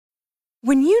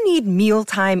When you need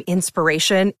mealtime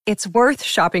inspiration, it's worth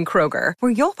shopping Kroger,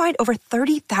 where you'll find over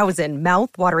 30,000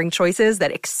 mouth-watering choices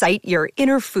that excite your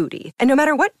inner foodie. And no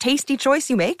matter what tasty choice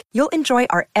you make, you'll enjoy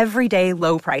our everyday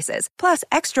low prices, plus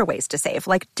extra ways to save,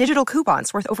 like digital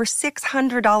coupons worth over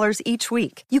 $600 each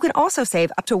week. You can also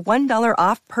save up to $1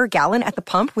 off per gallon at the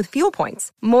pump with fuel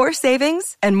points. More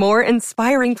savings and more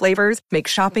inspiring flavors make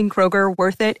shopping Kroger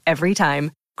worth it every time.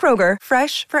 Kroger,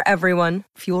 fresh for everyone.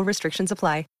 Fuel restrictions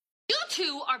apply. You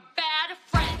two are bad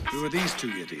friends. Who are these two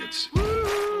idiots? A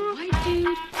white dude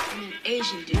and an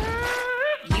Asian dude.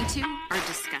 You two are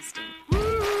disgusting.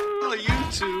 Well, you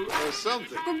two are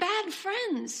something. We're bad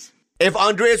friends. If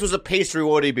Andreas was a pastry,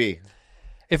 what would he be?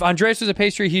 If Andreas was a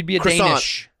pastry, he'd be a Croissant.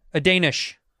 Danish. A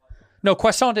Danish. No,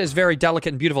 croissant is very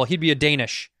delicate and beautiful. He'd be a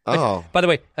Danish. Oh. By the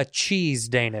way, a cheese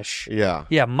Danish. Yeah.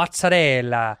 Yeah,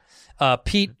 mozzarella.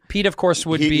 Pete, of course,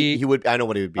 would be He would. I know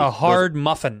what he would be. a hard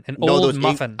muffin, an old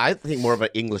muffin. I think more of an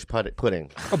English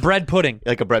pudding, A bread pudding.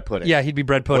 like a bread pudding. Yeah, he'd be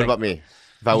bread pudding. What about me?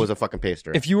 If I was a fucking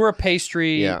pastry, If you were a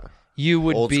pastry, Yeah. you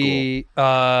would Old be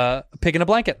a pig in a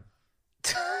blanket.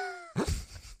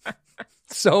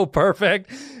 So perfect.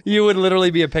 You would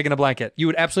literally be a pig in a blanket. You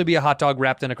would absolutely be a hot dog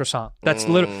wrapped in a croissant. That's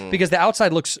literally because the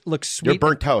outside looks sweet. you're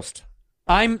burnt toast.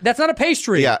 That's not a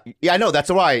pastry. Yeah, I know. That's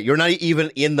why you're not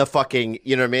even in the fucking.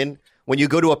 You know what I mean? When you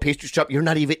go to a pastry shop, you're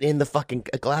not even in the fucking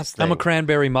glass thing. I'm a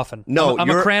cranberry muffin. No, I'm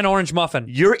a you're- cran orange muffin.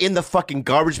 You're in the fucking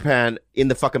garbage pan in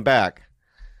the fucking back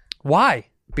Why?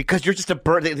 because you're just a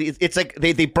burn. It's like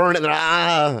they burn it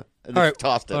and and All they right,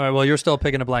 tossed it. All right, well, you're still a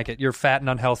pig in a blanket. You're fat and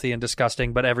unhealthy and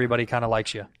disgusting, but everybody kind of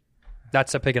likes you.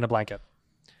 That's a pig in a blanket.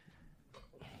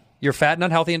 You're fat and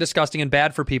unhealthy and disgusting and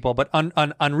bad for people, but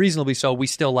unreasonably so. We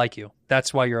still like you.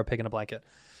 That's why you're a pig in a blanket.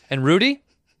 And Rudy?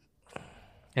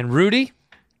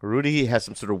 Rudy has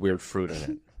some sort of weird fruit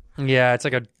in it, Yeah, it's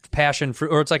like a passion fruit,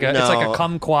 or it's like a No.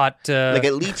 kumquat, like a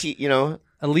lychee. You know,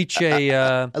 a lychee,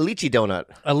 a lychee donut.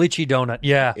 a lychee donut.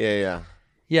 Yeah. Yeah.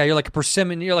 Yeah, you're like a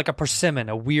persimmon. You're like a persimmon,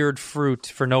 a weird fruit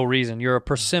for no reason. You're a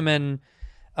persimmon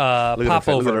Look at that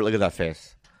popover. Look at that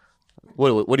face. What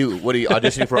are you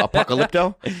auditioning for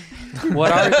Apocalypto?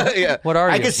 What are Yeah. What are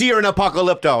you? I can see you're an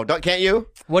Apocalypto. Can't you?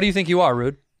 What do you think you are,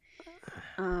 Rude?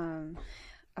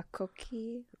 A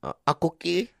cookie. A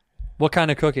cookie? What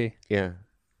kind of cookie? Yeah.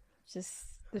 Just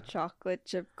the chocolate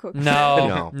chip cookie.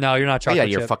 No, No. you're not Oh, chocolate yeah,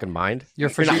 chip. your fucking mind. You're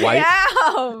for not sure- white.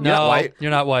 Ow! No, not white?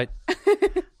 you're not white.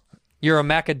 You're a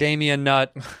macadamia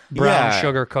nut brown Yeah.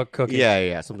 sugar cookie.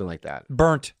 Yeah, something like that.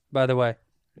 Burnt, by the way.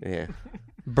 Yeah.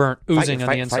 Burnt, oozing on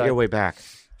the inside. Fight your way back.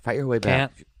 Fight your way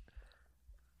back. Can't.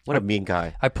 What a mean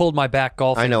guy. I pulled my back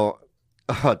golfing. I know.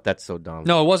 Oh, that's so dumb.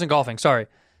 No, it wasn't golfing. Sorry.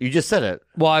 You just said it.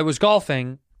 Well, I was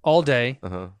golfing all day,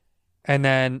 Uh-huh. and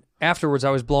then afterwards,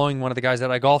 I was blowing one of the guys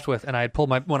that I golfed with, and I had pulled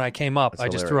my. When I came up, That's I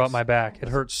just threw out hilarious. my back. It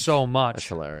hurt so That's much.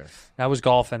 hilarious. I was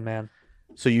golfing, man.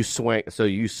 So you swing.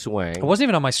 It wasn't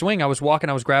even on my swing. I was walking.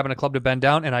 I was grabbing a club to bend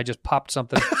down, and I just popped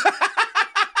something.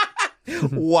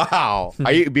 Wow.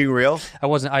 Are you being real?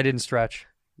 I didn't stretch.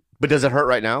 But does it hurt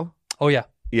right now? Oh yeah.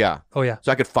 Yeah. Oh yeah.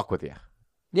 So I could fuck with you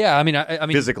Yeah. I mean, I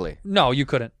mean, physically. no, you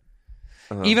couldn't.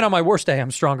 Uh-huh. Even on my worst day,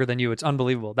 I'm stronger than you. It's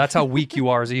unbelievable. That's how weak you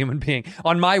are as a human being.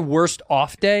 On my worst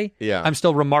off day, Yeah. I'm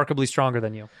still remarkably stronger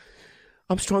than you.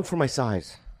 I'm strong for my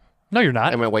size No, you're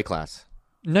not. and my weight class.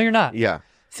 No, you're not. Yeah.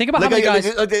 Think about how many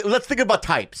guys. Let's think about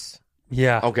types.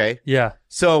 Yeah. Okay. Yeah.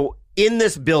 So in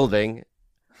this building,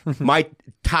 my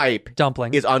type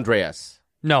Dumpling. is Andreas.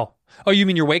 No. Oh, you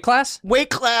mean your weight class? Weight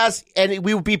class, and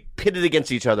we would be pitted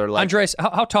against each other. Like Andres,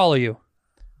 how tall are you?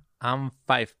 I'm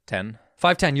 5'10".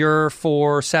 5'10". You're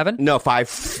 4'7"? no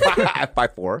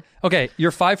 5'4". Okay,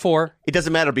 you're 5'4". It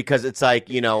doesn't matter because it's like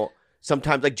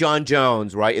sometimes like John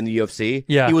Jones, right, in the UFC.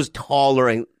 Yeah. he was taller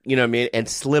and what I mean, and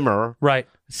slimmer, Right.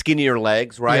 skinnier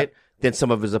legs, right, than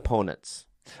some of his opponents.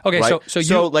 Okay, Right? so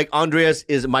you like Andreas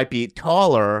might be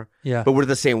taller, Yeah. but we're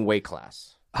the same weight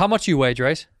class. how much you weigh,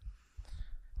 Dres?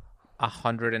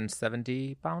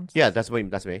 170 pounds. Yeah, that's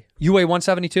me. You weigh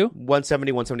 172?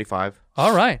 170, 175.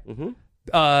 All right. Mm-hmm.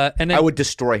 And then I would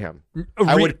destroy him.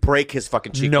 I would break his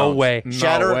fucking cheekbones. No way.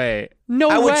 Shatter. No way. No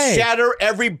I would way. shatter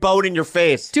every bone in your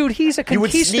face. Dude, he's a You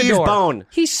would conquistador. sneeze bone.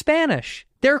 He's Spanish.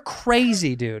 They're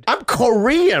crazy, dude. I'm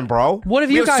Korean, bro. What have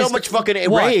we you have guys so much fucking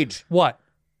what? rage. What?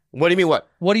 What do you mean what?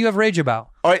 What do you have rage about?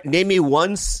 All right, name me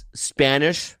one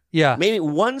Spanish. Yeah. Maybe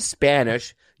one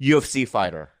Spanish UFC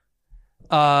fighter.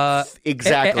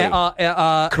 Exactly.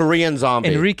 Korean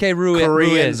zombie. Enrique Ruiz.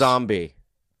 Korean zombie.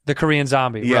 The Korean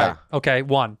zombie. Yeah. Right. Okay,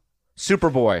 one.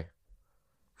 Superboy.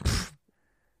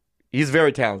 He's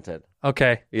very talented.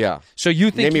 Okay. Yeah. So you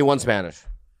think Name me one Spanish.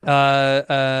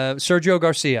 Sergio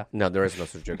Garcia? No, there is no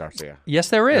Sergio Garcia. Yes,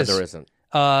 there is. No, there isn't.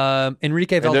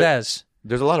 Enrique And there- Valdez.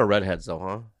 There's a lot of redheads, though,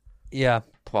 huh? Yeah.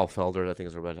 Paul Felder, I think,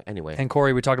 is a redhead. Anyway. And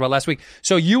Corey, we talked about last week.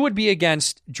 So you would be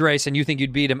against Drace, and you think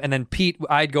you'd beat him, and then Pete,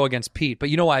 I'd go against Pete. But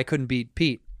you know why I couldn't beat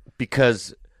Pete?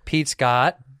 Because Pete's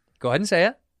got, go ahead and say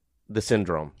it. the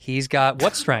syndrome. He's got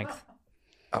what strength?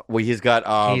 Well, he's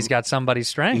got... He's got somebody's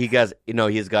strength. He's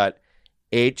got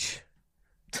HRS.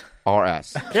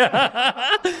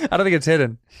 I don't think it's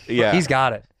hidden. Yeah. He's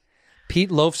got it. Pete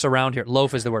loafs around here.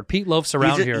 Loaf is the word. Pete loafs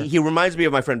around here. He reminds me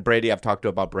of my friend Brady. I've talked to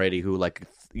about Brady, who, like,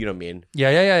 you know what I mean?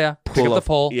 Yeah. Pick up the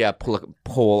pole. Yeah, pull a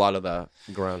pole out of the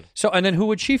ground. So, and then who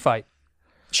would she fight?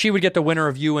 She would get the winner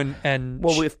of you and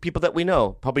Well, with people that we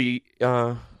know. Probably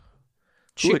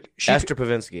she Esther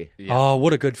Pavinsky. Oh,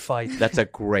 what a good fight. That's a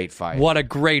great fight. What a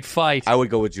great fight. I would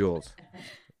go with Jules.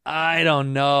 I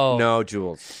don't know. No,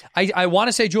 Jules. I want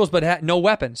to say Jules, but no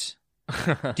weapons.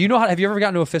 Do you know have you ever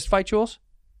gotten into a fist fight, Jules?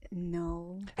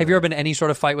 No. Have you ever been in any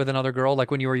sort of fight with another girl? Like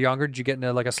when you were younger, did you get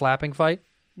into like a slapping fight?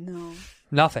 No.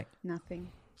 Nothing. Nothing.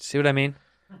 See what I mean?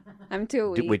 I'm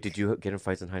too weak. Did you get in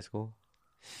fights in high school?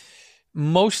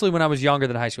 Mostly when I was younger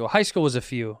than high school. High school was a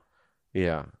few.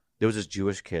 Yeah. There was this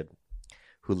Jewish kid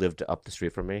who lived up the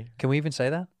street from me. Can we even say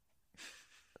that?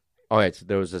 All right, so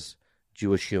there was this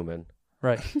Jewish human.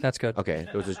 Right. That's good. Okay,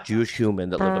 there was this Jewish human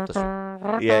that lived up the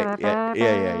street. Yeah.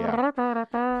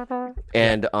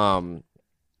 And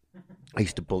I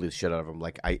used to bully the shit out of him.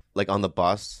 Like on the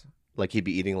bus, like he'd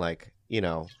be eating like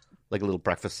a little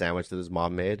breakfast sandwich that his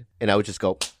mom made, and I would just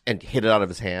go and hit it out of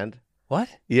his hand. What?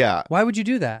 Yeah. Why would you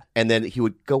do that? And then he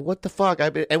would go, "What the fuck?"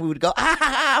 And we would go,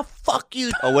 fuck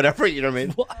you," or whatever. You know what I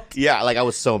mean? What? Yeah, like I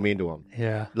was so mean to him.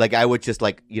 Yeah. Like I would just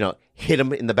hit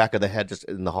him in the back of the head just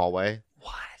in the hallway.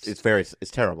 What?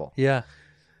 It's terrible. Yeah.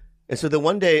 And so then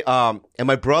one day, and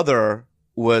my brother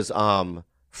was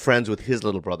friends with his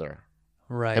little brother.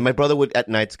 Right. And my brother would at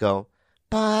nights go,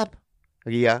 "Bob,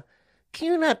 yeah, can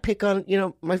you not pick on,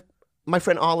 my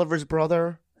friend Oliver's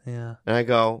brother?" Yeah. And I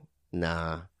go,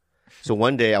 "Nah." So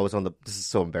one day I was this is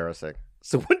so embarrassing.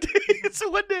 So one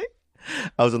day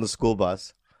I was on the school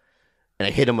bus and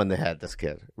I hit him on the head, this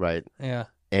kid, right? Yeah.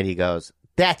 And he goes,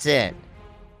 "That's it."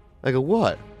 I go,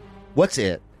 "What? What's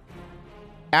it?"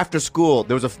 After school,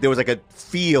 there was like a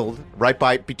field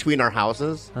right between our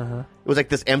houses. Uh-huh. It was like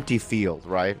this empty field,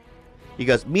 right? He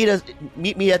goes, meet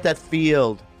me at that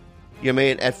field, you know what I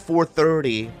mean, at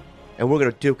 4:30, and we're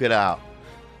gonna duke it out.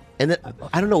 And then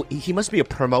I don't know, he must be a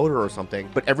promoter or something,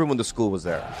 but everyone in the school was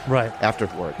there. Right.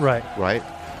 Afterwards. Right.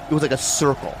 It was like a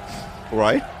circle,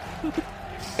 right?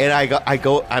 And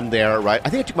I'm there, right? I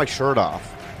think I took my shirt off.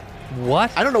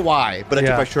 What? I don't know why, but I Yeah.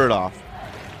 took my shirt off.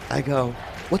 I go,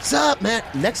 "What's up, man?"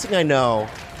 Next thing I know,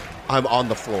 I'm on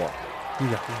the floor.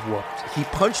 You got whooped. He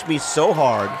punched me so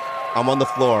hard, I'm on the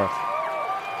floor,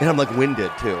 and I'm like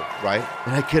winded too, right?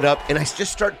 And I get up and I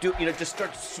just start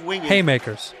start swinging.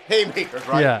 Haymakers. Haymakers,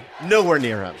 right? Yeah. Nowhere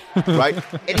near him, right?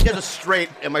 And he does a straight,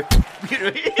 and my,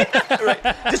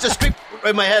 right? Just a straight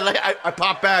in my head. Like I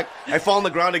pop back, I fall on the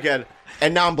ground again,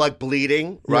 and now I'm like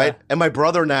bleeding, right? Yeah. And my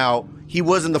brother now, he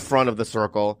was in the front of the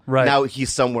circle. Right. Now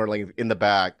he's somewhere like in the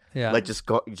back, Yeah. like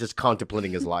just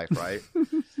contemplating his life, right?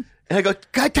 And I go,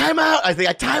 "God, time out!" I think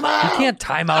I time out. You can't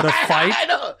time out a fight. I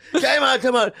know. Time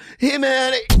out. Hey,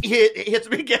 man, he hits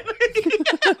me again.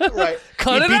 Right.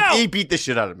 Cut it out. He beat the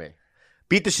shit out of me.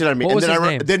 What was and then his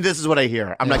name? Then this is what I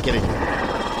hear. I'm not kidding you.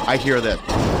 I hear this.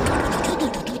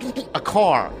 A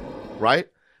car, right?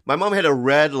 My mom had a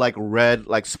red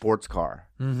sports car.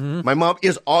 Mm-hmm. My mom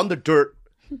is on the dirt,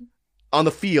 on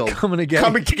the field. Coming to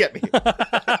get me.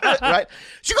 Right?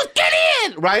 She goes, "Get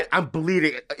in!" Right? I'm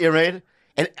bleeding. Right?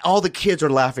 And all the kids are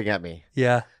laughing at me.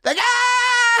 Yeah. Like,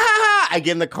 ah! I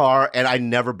get in the car and I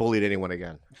never bullied anyone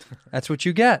again. That's what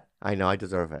you get. I know I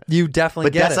deserve it. You definitely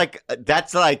But get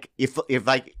that's like if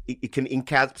like it can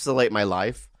encapsulate my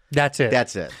life. That's it.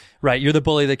 That's it. Right. You're the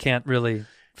bully that can't really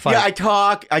fight. Yeah,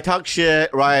 I talk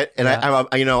shit, right? And Yeah.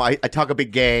 I talk a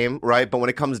big game, right? But when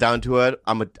it comes down to it,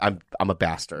 I'm a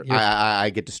bastard. I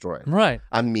get destroyed. Right.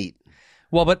 I'm meat.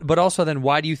 Well, but also then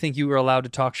why do you think you were allowed to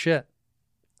talk shit?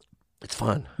 It's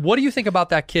fun. What do you think about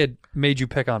that kid made you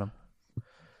pick on him?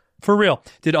 For real.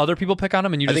 Did other people pick on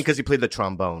him and you I just... think because he played the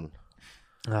trombone.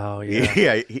 Oh, yeah.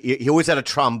 Yeah, he always had a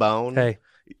trombone. Hey,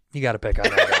 you got to pick on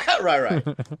that guy. Right.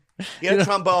 He had a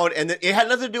trombone, and it had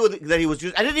nothing to do with that he was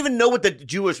Jewish. I didn't even know what the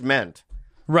Jewish meant.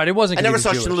 Right, it wasn't I 'cause he never was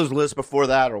saw Jewish. Schindler's List before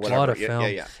that or whatever. What a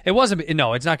film. Yeah. It wasn't...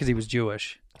 No, it's not because he was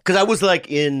Jewish. Because I was like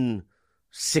in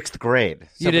 6th grade.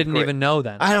 You 7th didn't grade. even know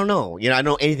then. I don't know. I don't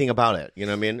know anything about it. You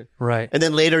know what I mean? Right. And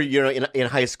then later, in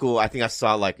high school, I think I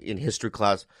saw like in history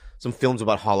class some films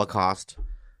about Holocaust.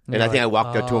 And I think I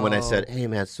walked up to him and I said, "Hey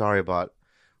man, sorry about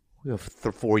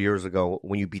 4 years ago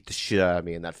when you beat the shit out of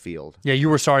me in that field. Yeah, you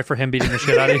were sorry for him beating the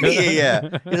shit out of you.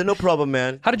 yeah. He said, no problem,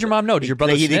 man. How did your mom know? Did your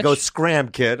brother He snitch? didn't go, scram,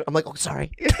 kid. I'm like, oh,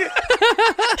 sorry.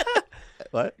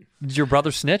 What? Did your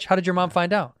brother snitch? How did your mom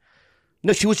find out?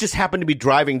 No, she was just happened to be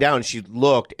driving down. She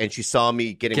looked and she saw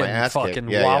me getting my ass fucking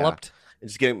kicked. walloped. And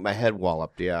just getting my head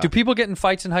walloped. Yeah. Do people get in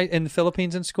fights in the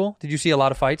Philippines in school? Did you see a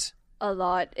lot of fights? A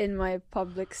lot in my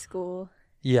public school.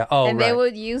 Yeah. Oh, and right. they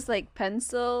would use like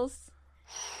pencils,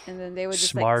 and then they would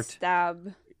just Smart. like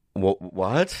stab.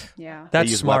 What? Yeah. They That's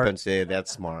use smart. Weapons. Yeah,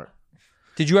 that's smart.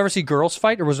 Did you ever see girls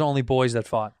fight, or was it only boys that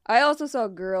fought? I also saw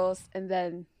girls, and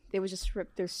then they would just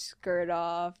rip their skirt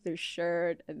off, their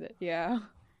shirt, and yeah.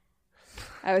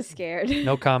 I was scared.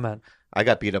 No comment. I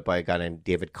got beat up by a guy named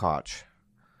David Koch.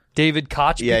 David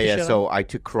Koch? beat the Yeah. shit So out? I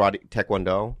took karate,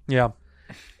 taekwondo, Yeah.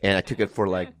 and I took it for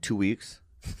like 2 weeks.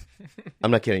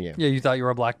 I'm not kidding you. Yeah, you thought you were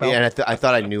a black belt? Yeah, and I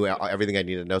thought I knew everything I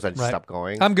needed to know, so I just Right. stopped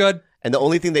going. I'm good. And the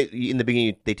only thing in the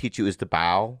beginning they teach you is to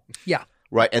bow, Yeah.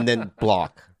 right, and then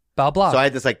block. Bow blah. So I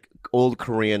had this like old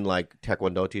Korean like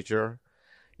taekwondo teacher.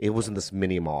 It was in this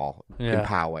mini mall Yeah. in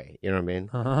Poway. You know what I mean?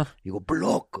 Uh-huh. You go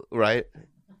block, right?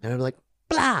 And I'm like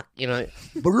block,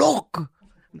 block,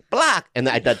 block, and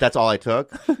that's all I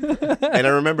took. And I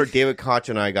remember David Koch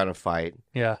and I got in a fight,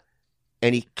 Yeah.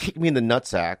 and he kicked me in the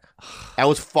nutsack. I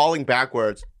was falling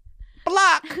backwards,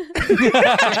 block,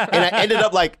 and I ended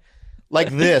up like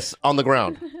this on the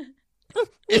ground.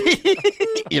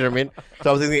 You know what I mean? So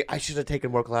I was thinking I should have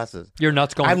taken more classes. Your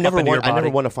nuts going I've up never into won. your I body.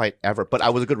 never won a fight ever, but I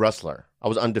was a good wrestler. I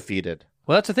was undefeated.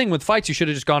 Well, that's the thing with fights. You should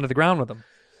have just gone to the ground with them.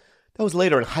 That was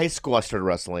later in high school. I started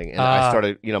wrestling, and I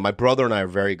started. My brother and I are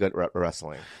very good at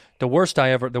wrestling. The worst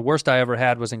I ever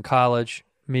had was in college.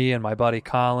 Me and my buddy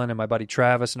Colin and my buddy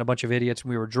Travis and a bunch of idiots.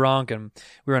 We were drunk and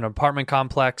we were in an apartment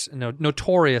complex.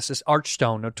 Notorious, this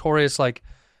Archstone, notorious like,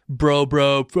 bro,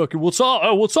 fucking what's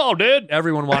up, dude?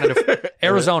 Everyone wanted to.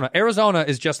 Arizona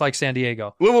is just like San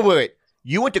Diego. Wait.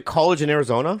 You went to college in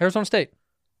Arizona? Arizona State.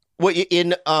 What,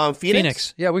 in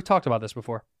Phoenix? Yeah, we've talked about this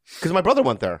before. Because my brother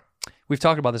went there. We've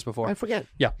talked about this before. I forget.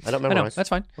 Yeah, I don't know. memorize. That's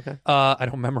fine. Okay. I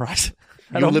don't memorize.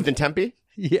 You lived in Tempe?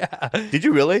 Yeah. Did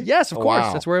you really? Yes, of Oh, course.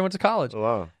 wow. That's where I went to college. Oh,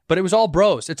 wow. But it was all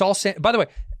bros. It's all by the way,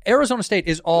 Arizona State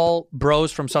is all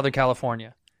bros from Southern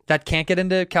California that can't get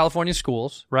into California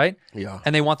schools, right? Yeah.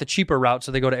 And they want the cheaper route,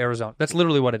 so they go to Arizona. That's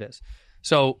literally what it is.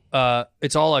 So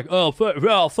it's all like,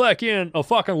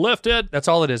 fucking lifted. That's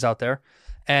all it is out there.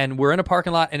 And we're in a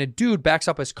parking lot, and a dude backs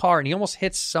up his car, and he almost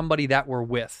hits somebody that we're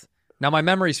with. Now, my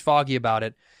memory's foggy about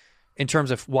it in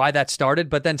terms of why that started,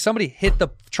 but then somebody hit the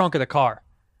trunk of the car.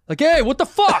 Like, hey, what the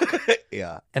fuck?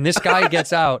 Yeah. And this guy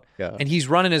gets out, Yeah. and he's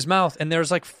running his mouth, and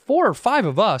there's like 4 or 5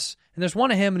 of us, and there's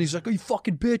one of him, and he's like, oh, you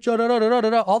fucking bitch,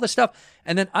 all this stuff.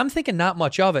 And then I'm thinking not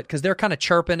much of it, because they're kind of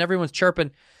chirping, everyone's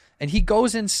chirping, and he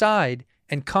goes inside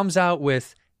and comes out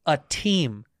with a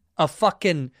team, a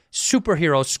fucking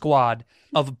superhero squad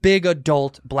of big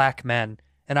adult black men.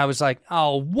 And I was like,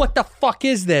 oh, what the fuck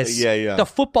is this? Yeah. The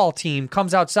football team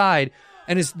comes outside,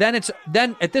 and then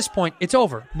at this point it's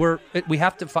over. We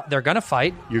have to. They're gonna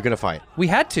fight. You're going to fight. We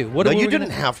had to. No, you didn't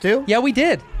have to. Yeah, we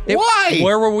did. Why?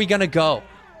 Where were we gonna go?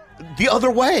 The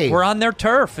other way. We're on their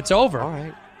turf. It's over. All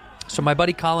right. So my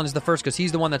buddy Colin is the first because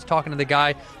he's the one that's talking to the guy.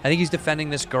 I think he's defending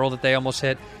this girl that they almost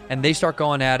hit, and they start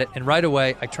going at it. And right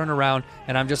away, I turn around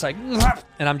and I'm just like,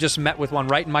 and I'm just met with one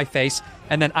right in my face.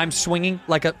 And then I'm swinging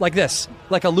like a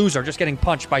loser, just getting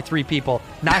punched by 3 people,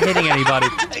 not hitting anybody.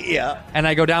 Yeah. And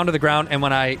I go down to the ground, and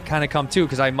when I kind of come to,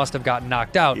 because I must have gotten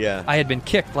knocked out, Yeah. I had been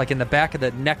kicked like in the back of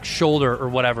the neck, shoulder, or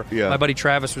whatever. Yeah. My buddy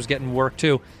Travis was getting work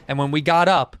too. And when we got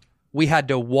up, we had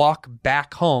to walk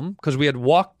back home because we had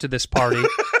walked to this party.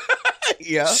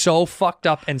 Yeah. So fucked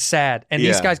up and sad. And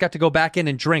these Yeah. guys got to go back in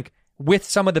and drink with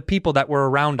some of the people that were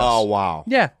around us. Oh, wow.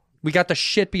 Yeah. We got the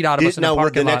shit beat out of us in the Now,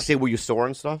 parking the lot. next day, were you sore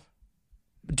and stuff?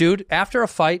 Dude, after a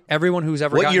fight, everyone who's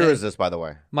ever What gotten year in- is this, by the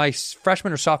way? My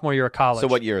freshman or sophomore year of college. So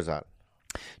what year is that?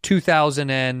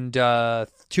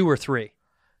 2002 or 3.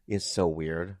 It's so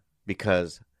weird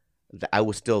because I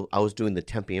was doing the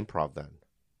Tempe Improv then.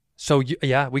 So,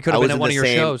 yeah, we could I have was been at in one of the your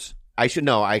same- shows. I should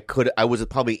know. I was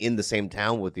probably in the same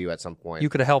town with you at some point. You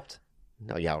could have helped.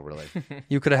 No, yeah, really.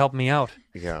 You could have helped me out.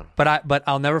 Yeah. But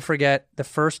I'll never forget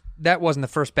that wasn't the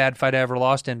first bad fight I ever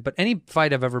lost in, but any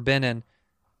fight I've ever been in,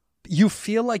 you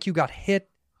feel like you got hit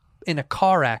in a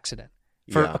car accident.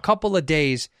 For Yeah. a couple of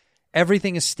days,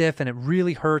 everything is stiff and it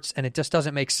really hurts and it just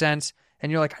doesn't make sense.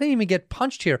 And you're like, I didn't even get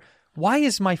punched here. Why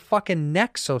is my fucking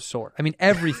neck so sore? I mean,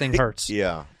 everything hurts.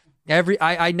 Yeah.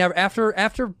 I never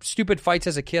after stupid fights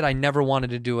as a kid, I never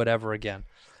wanted to do it ever again.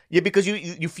 Yeah, because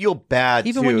you feel bad.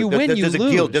 Even too. when you win, you there's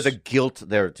lose. A guilt. There's a guilt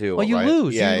there too. Well, you right?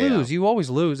 lose. Yeah, you yeah. lose. You always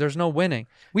lose. There's no winning.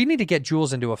 We need to get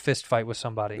Jules into a fist fight with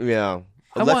somebody. Yeah.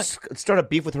 Let's start a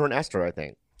beef with her and Esther. I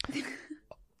think.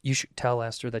 You should tell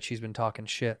Esther that she's been talking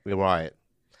shit. You're right.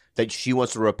 That she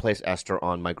wants to replace Esther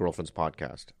on my girlfriend's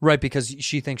podcast. Right, because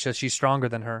she thinks that she's stronger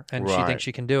than her, and she Right. thinks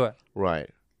she can do it. Right.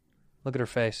 Look at her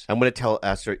face. I'm going to tell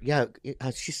Esther. Yeah,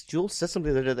 Jules said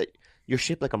something the other day that you're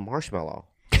shaped like a marshmallow.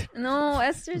 No,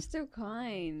 Esther's too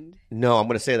kind. No, I'm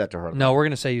going to say that to her. No, we're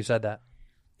going to say you said that.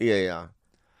 Yeah.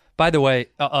 By the way,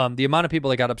 the amount of people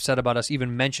that got upset about us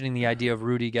even mentioning the idea of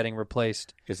Rudy getting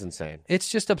replaced, It's insane. it's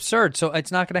just absurd. So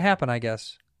it's not going to happen, I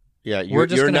guess. Yeah, We're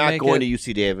just you're gonna not make going it-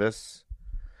 to UC Davis.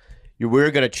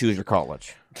 We're going to choose your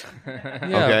college. Yeah,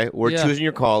 Okay? We're yeah. choosing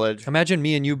your college. Imagine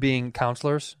me and you being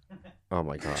counselors. Oh,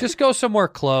 my God. Just go somewhere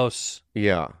close.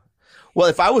 Yeah. Well,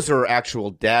 if I was her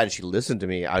actual dad and she listened to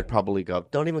me, I'd probably go,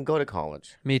 don't even go to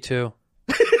college. Me too.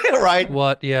 Right?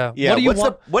 What? Yeah. Yeah. What do you What's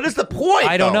want? what is the point?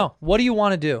 I don't though? know. What do you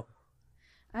want to do?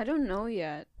 I don't know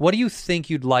yet. What do you think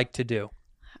you'd like to do?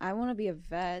 I want to be a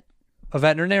vet. A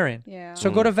veterinarian. Yeah. So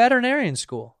go to veterinarian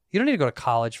school. You don't need to go to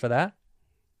college for that.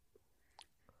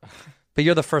 But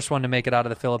you're the first one to make it out of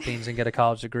the Philippines and get a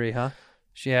college degree, huh?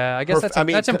 Yeah, I guess that's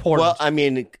important. Well, I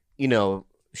mean,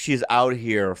 she's out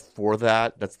here for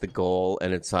that. That's the goal.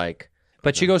 And it's like,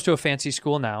 but she goes to a fancy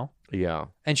school now, yeah.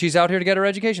 and she's out here to get her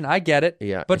education. I get it.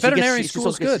 Yeah. But And she gets- veterinarian she school is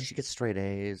also gets- good. She gets straight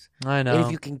A's. I know. And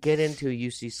if you can get into a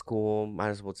UC school, might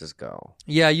as well just go.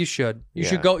 Yeah, you should. You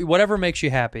should Yeah. go. Whatever makes you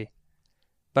happy.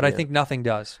 But I Yeah. think nothing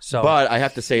does. So, But I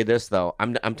have to say this, though.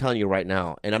 I'm telling you right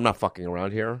now, and I'm not fucking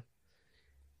around here.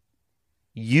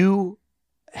 You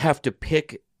have to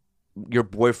pick your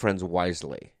boyfriends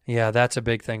wisely yeah, that's a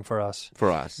big thing for us for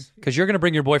us. because you're going to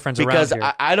bring your boyfriends Because around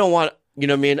here. I don't want, you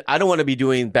know what I mean? I don't want to be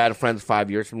doing bad friends 5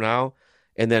 years from now,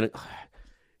 and then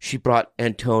she brought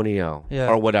Antonio Yeah.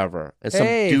 or whatever. And some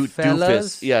Hey, doofus.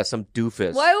 fellas. Yeah, some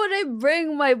doofus. Why would I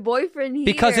bring my boyfriend here?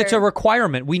 Because it's a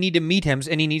requirement. We need to meet him,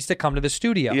 and he needs to come to the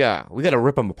studio. Yeah, we got to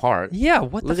rip him apart. Yeah,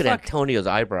 what Look the at fuck? Antonio's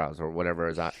eyebrows or whatever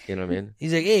is that. You know what I mean?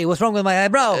 He's like, hey, what's wrong with my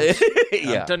eyebrows?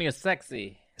 Yeah. Antonio's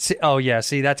sexy. See, oh, yeah,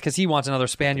 see, that's because he wants another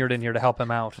Spaniard in here to help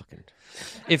him out.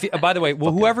 If by the way,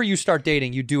 whoever you start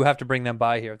dating, you do have to bring them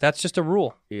by here. That's just a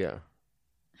rule. Yeah.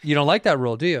 You don't like that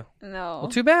rule, do you? No. Well,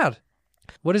 too bad.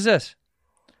 What is this?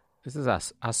 This is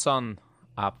a song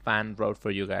a fan wrote for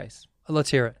you guys.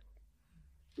 Let's hear it.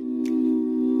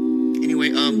 Anyway,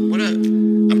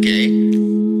 I'm gay.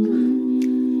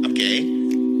 I'm gay.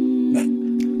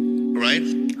 Right?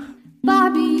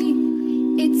 Bobby,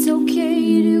 it's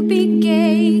okay to be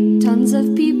gay. Tons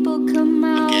of people come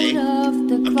out Okay. of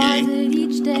the Okay. closet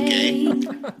each day.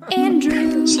 Okay.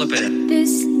 Andrew, Slip it.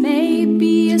 this may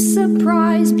be a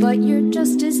surprise, but you're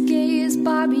just as gay as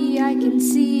Bobby. I can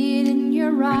see it in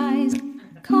your eyes.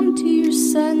 Come to your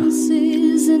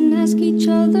senses and ask each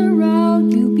other out.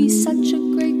 You'll be such a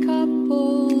great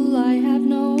couple. I have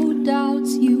no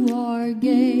doubts you are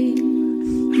gay.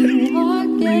 You are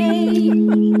gay,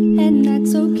 and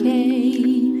that's okay.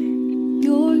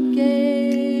 You're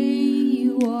gay,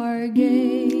 you are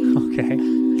gay. Okay.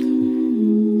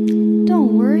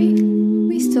 Don't worry,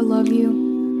 we still love you.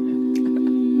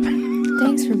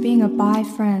 Thanks for being a bi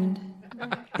friend.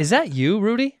 Is that you,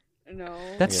 Rudy? No.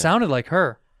 That sounded like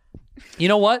her. You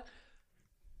know what?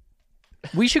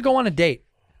 We should go on a date.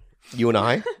 You and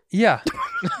I? Yeah.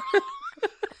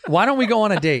 Why don't we go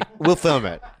on a date? We'll film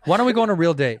it. Why don't we go on a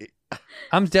real date?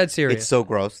 I'm dead serious. It's so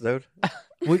gross, dude.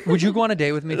 Would you go on a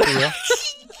date with me for real?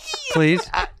 Please?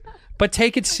 But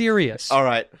take it serious. All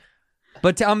right.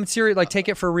 But I'm serious. Like, take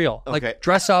it for real. Okay. Like,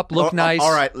 dress up, look nice.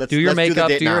 All right. do your let's makeup, do, the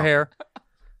date do your now. hair.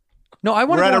 No, I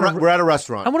want We're to at go a on we're at a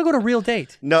restaurant. I want to go to a real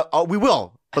date. No, we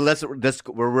will. But let's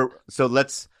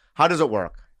how does it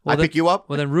work? Well, I then- pick you up.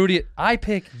 Well, then, Rudy, I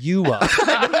pick you up.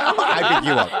 I pick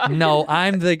you up. No, I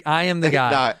am the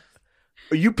guy. Nah,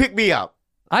 you pick me up.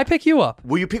 I pick you up.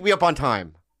 Will you pick me up on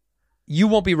time? You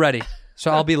won't be ready, so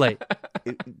I'll be late.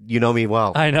 You know me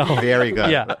well. I know. Very good.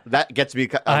 Yeah. That gets me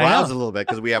I aroused know. a little bit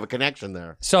because we have a connection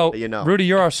there. So, You know. Rudy,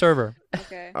 you're our server.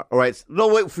 Okay. All right. No,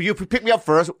 wait. For you, pick me up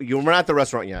first. We're not at the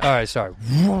restaurant yet. All right, sorry.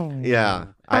 Yeah.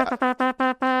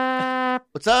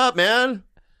 What's up, man?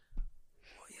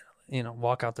 You know,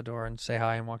 walk out the door and say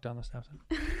hi and walk down the steps.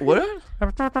 What?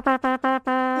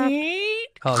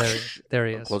 Oh, there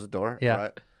he is. Close the door. Yeah. All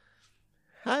right.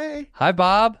 Hi. Hi,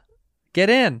 Bob. Get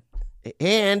in. Hey,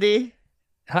 Andy.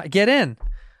 Hi, get in.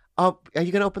 Are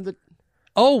you gonna open the?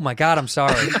 Oh my God, I'm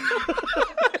sorry.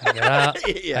 I get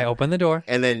out. Yeah. I open the door.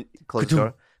 And then close the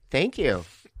door. Thank you.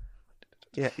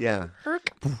 Yeah.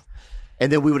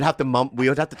 And then we would have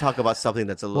to talk about something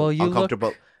that's a little Well, you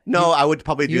uncomfortable. No, I would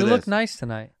probably do You this. look nice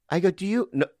tonight. I go, do you?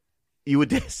 No, you would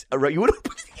this. Right? You would.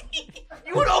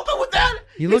 You would open with that.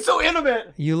 You It's look so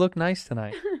intimate. You look nice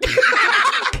tonight.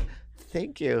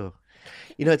 Thank you.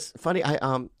 You know, it's funny.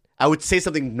 I would say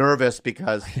something nervous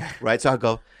because, right? So I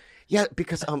go, yeah,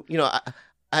 because you know,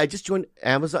 I just joined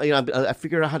Amazon. You know, I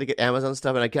figured out how to get Amazon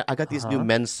stuff, and I got these new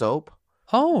men's soap.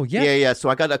 Oh yeah. Yeah. So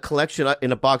I got a collection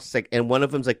in a box. It's like, and one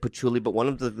of them's like patchouli, but one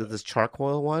of them is this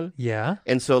charcoal one. Yeah.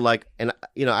 And so like, and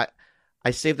you know,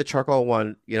 I saved the charcoal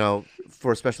one, you know,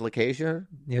 for a special occasion.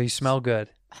 Yeah, you smell good.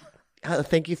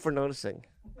 Thank you for noticing.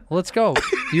 Well, let's go.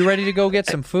 You ready to go get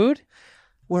some food?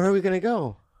 Where are we gonna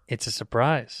go? It's a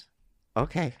surprise.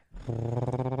 Okay.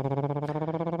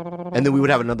 And then we would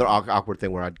have another awkward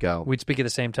thing where I'd go. We'd speak at the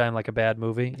same time like a bad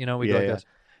movie. You know, we'd go like this.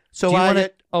 So Do you I wanna-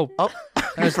 get, Oh,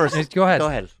 you first. Go ahead. Go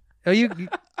ahead. Oh, you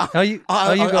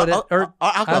go. Or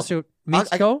I'll go. ask you- me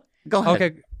go. Go ahead.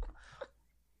 Okay.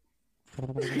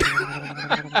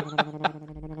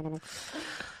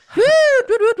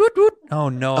 Oh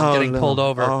no, I'm getting pulled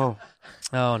over.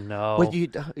 Oh no. What,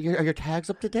 are your tags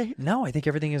up to date? No, I think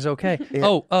everything is okay.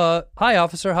 Oh, hi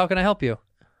officer, how can I help you?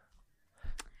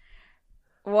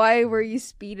 Why were you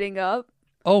speeding up?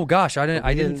 Oh gosh, I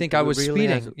didn't think I was really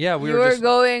speeding. hasn't- Yeah, we you were were just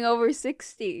going over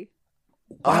 60.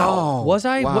 Oh, Was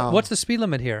I? wow. What's the speed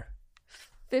limit here?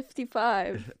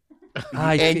 55.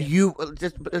 And you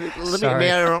just let me Sorry.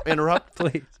 may I interrupt?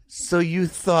 Please. So you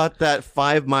thought that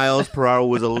 5 miles per hour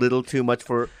was a little too much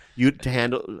for you to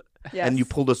handle, Yes. and you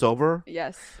pulled us over?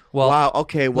 Yes. Well, Wow.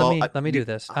 Okay. Well, let me do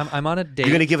this. I'm on a date.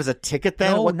 You're gonna give us a ticket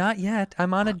then? No, What- not yet.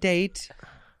 I'm on a date.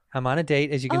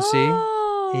 As you can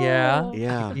Oh. see. Yeah.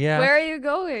 Yeah. Yeah. Where are you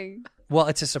going? Well,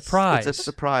 it's a surprise. It's a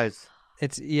surprise.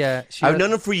 It's yeah. I've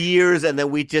known him for years, and then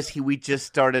we just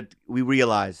started. We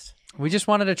realized. We just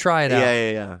wanted to try it out.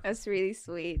 Yeah. That's really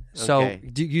sweet. So, Okay.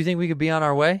 do you think we could be on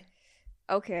our way?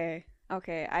 Okay.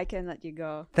 Okay. I can let you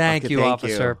go. Thank Okay, you, thank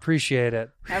officer. you. Appreciate it.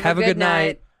 Have a good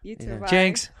night. You too. Bye.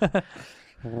 Jinx.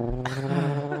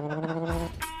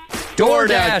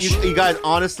 DoorDash. You guys,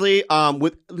 honestly,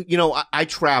 with I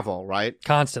travel, right?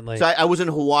 Constantly. So I was in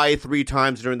Hawaii 3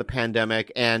 times during the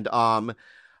pandemic, and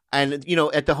you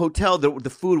know, at the hotel, the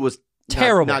food was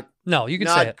terrible. No, you can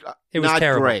say it. It was not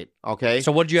terrible. great. Okay.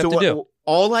 So what did you have to do?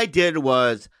 All I did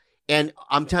was, and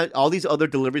I'm telling all these other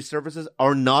delivery services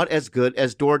are not as good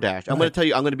as DoorDash. I'm going to tell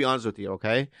you. I'm going to be honest with you.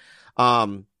 Okay.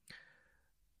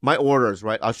 My orders,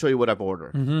 right? I'll show you what I've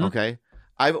ordered. Mhm. Okay.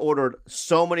 I've ordered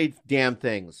so many damn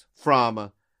things,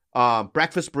 from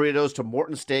breakfast burritos to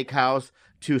Morton Steakhouse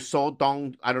to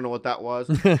Sodong. I don't know what that was.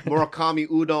 Murakami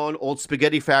Udon, Old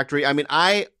Spaghetti Factory. I mean,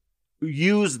 I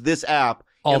use this app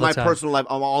All in the my time. personal life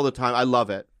all the time. I love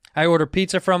it. I order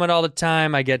pizza from it all the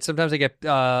time. Sometimes I get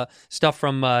stuff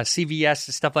from CVS,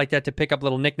 stuff like that, to pick up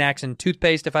little knickknacks and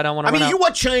toothpaste if I don't want to I mean, run if out. you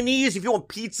want Chinese, if you want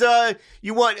pizza,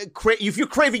 if you're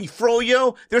craving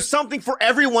froyo, there's something for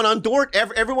everyone on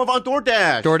everyone on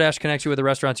DoorDash. DoorDash connects you with the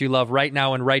restaurants you love right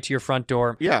now and right to your front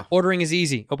door. Yeah. Ordering is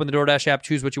easy. Open the DoorDash app,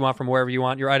 choose what you want from wherever you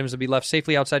want. Your items will be left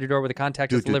safely outside your door with a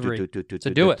contactless delivery. So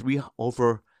do it.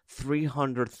 Over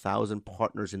 300,000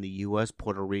 partners in the U.S.,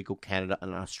 Puerto Rico, Canada,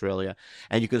 and Australia.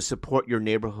 And you can support your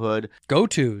neighborhood.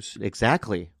 Go-tos.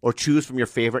 Exactly. Or choose from your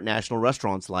favorite national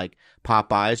restaurants like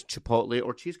Popeyes, Chipotle,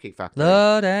 or Cheesecake Factory.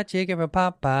 Love that chicken from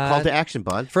Popeyes. Call to action,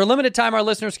 bud. For a limited time, our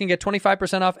listeners can get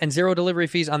 25% off and 0 delivery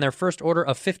fees on their first order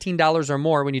of $15 or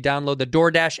more when you download the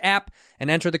DoorDash app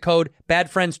and enter the code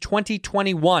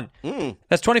BADFRIENDS2021.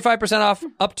 That's 25% off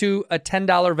up to a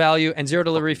 $10 value and 0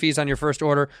 delivery fees on your first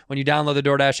order when you download the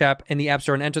DoorDash app in the App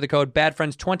Store and enter the code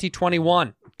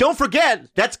BADFRIENDS2021. Don't forget,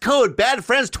 that's code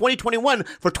BADFRIENDS2021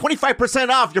 for 25%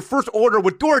 off your first order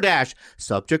with DoorDash.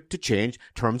 Subject to change.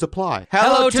 Terms apply.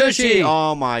 Hello, Tushy.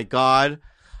 Oh, my God.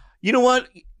 You know what?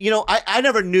 I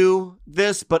never knew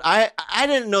this, but I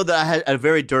didn't know that I had a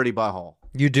very dirty butthole.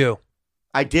 You do.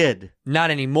 I did. Not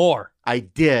anymore. I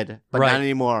did, but Right. not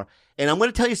anymore. And I'm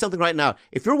going to tell you something right now.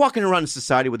 If you're walking around in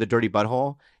society with a dirty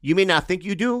butthole, you may not think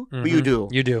you do, but you do.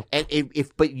 You do. And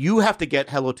but you have to get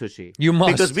Hello Tushy. You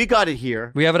must. Because we got it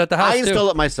here. We have it at the house, I install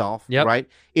too. it myself. Yep. Right?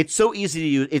 It's so easy to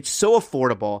use. It's so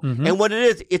affordable. Mm-hmm. And what it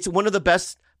is, it's one of the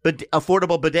best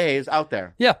affordable bidets out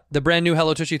there. Yeah, the brand new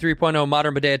Hello Tushy 3.0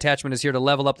 modern bidet attachment is here to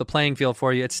level up the playing field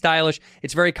for you. It's stylish,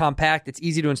 it's very compact, it's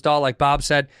easy to install, like Bob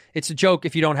said. It's a joke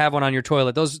if you don't have one on your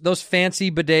toilet. Those fancy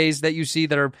bidets that you see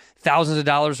that are thousands of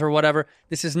dollars or whatever,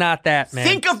 this is not that, man.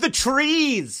 Think of the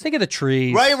trees. Think of the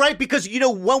trees. Right, because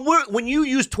when you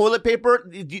use toilet paper,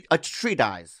 a tree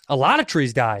dies. A lot of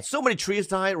trees die. So many trees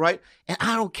die, right? And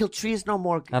I don't kill trees no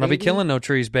more. I don't be baby. killing no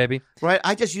trees, baby. Right?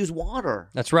 I just use water.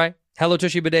 That's right. Hello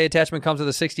Tushy Bidet attachment comes with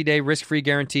a 60-day risk-free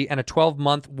guarantee and a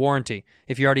 12-month warranty.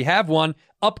 If you already have one,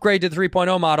 upgrade to the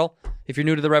 3.0 model. If you're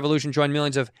new to the revolution, join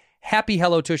millions of happy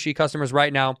Hello Tushy customers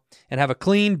right now and have a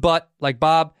clean butt like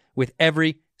Bob with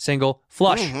every single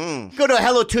flush. Mm-hmm. Go to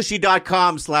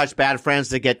hellotushy.com/badfriends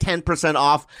to get 10%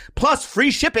 off plus free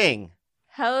shipping.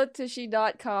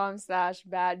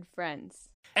 hellotushy.com/badfriends.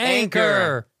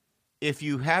 Anchor. If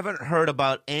you haven't heard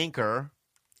about Anchor,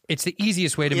 It's the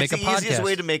easiest way to make a podcast. It's the easiest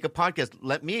way to make a podcast.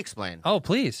 Let me explain. Oh,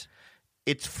 please.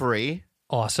 It's free.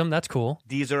 Awesome. That's cool.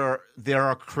 There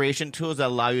are creation tools that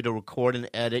allow you to record and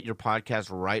edit your podcast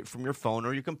right from your phone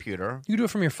or your computer. You can do it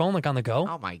from your phone, like on the go.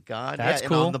 Oh my God. That's yeah,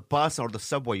 cool. And on the bus or the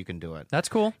subway, you can do it. That's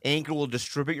cool. Anchor will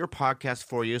distribute your podcast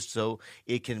for you so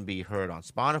it can be heard on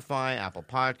Spotify, Apple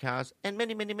Podcasts, and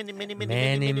many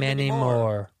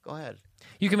more. Go ahead.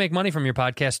 You can make money from your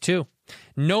podcast too.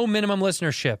 No minimum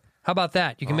listenership. How about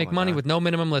that? You can make money with no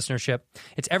minimum listenership.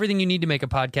 It's everything you need to make a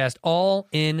podcast all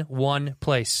in one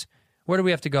place. Where do we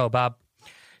have to go, Bob?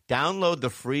 Download the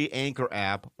free Anchor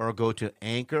app or go to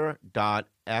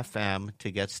anchor.fm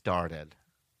to get started.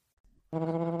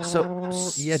 So,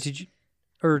 yeah, did you?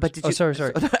 Or, but did you? Sorry.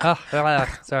 Sorry,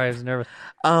 I was nervous.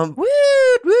 Woot.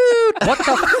 What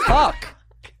the fuck?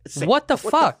 What the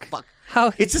fuck?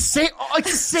 How? It's the same. Oh,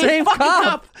 it's the same fucking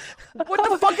cup. What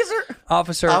the fuck is there?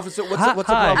 Officer, what's the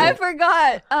problem? I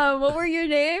forgot. What were your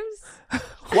names?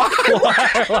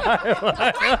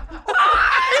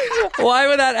 Why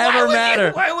would that ever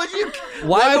matter? Why would you?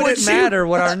 Why would it matter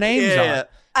what our names are?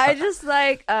 I just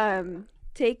like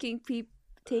taking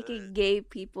gay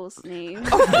people's names.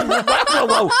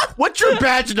 Whoa. What's your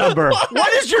badge number?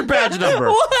 What is your badge number?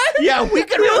 What? Yeah, we're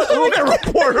gonna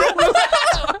report.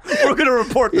 We're gonna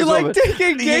report this. You like woman.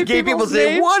 taking gay people's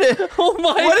names? Oh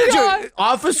my God!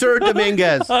 Officer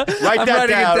Dominguez? Write that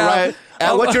down. Right.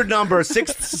 What's your number?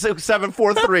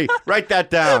 66743. Write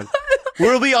that down.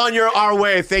 We'll be on our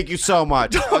way. Thank you so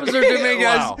much. Officer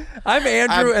Dominguez. Wow. I'm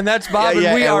Andrew, and that's Bob,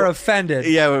 and we are offended.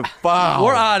 Yeah, wow.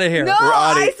 We're out of here. No, We're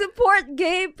outta I support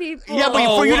gay people. Yeah,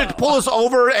 but for you to pull us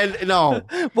over and no.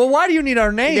 Well, why do you need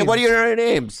our names? Yeah, what do you need our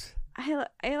names? I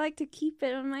like to keep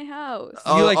it on my house.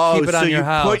 You like to keep it on your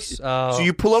house. So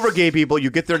you pull over gay people, you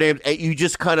get their names, and you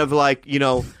just kind of like,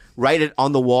 write it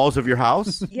on the walls of your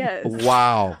house? Yes.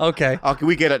 Wow. Okay,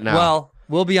 we get it now. Well,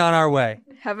 we'll be on our way.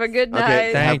 Have a good night.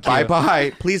 Okay, Thank you.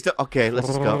 Bye-bye. Please don't. Okay, let's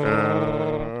just go.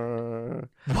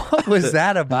 What was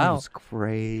that about? That was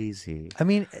crazy. I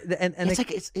mean, and It's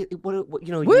like, what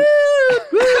Woo!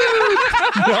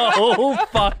 No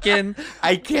fucking.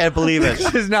 I can't believe it.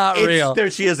 This is not real.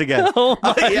 There she is again. Oh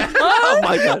my God. Oh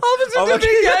my God. Officer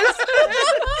Dominguez.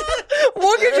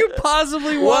 What could you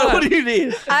possibly want? What do you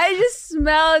need? I just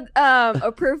smelled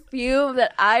a perfume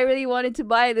that I really wanted to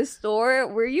buy in the store.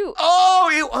 Were you?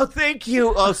 Oh, thank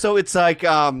you. Oh, so it's like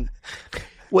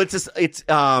what's this?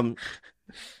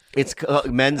 It's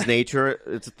Men's Nature.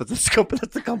 That's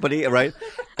the company, right?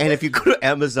 And if you go to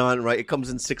Amazon, right, it comes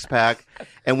in 6-pack,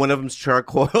 and one of them's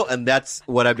charcoal, and that's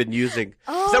what I've been using.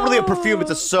 It's not really a perfume;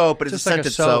 it's a soap, but it's Just a like a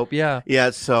scented soap, yeah.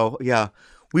 Yeah. So yeah,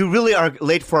 we really are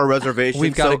late for our reservation.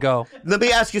 We've got to go. Let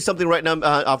me ask you something right now,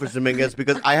 Officer Dominguez,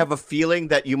 because I have a feeling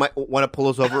that you might want to pull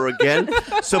us over again.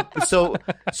 So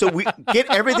we get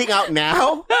everything out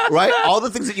now, right? All the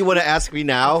things that you want to ask me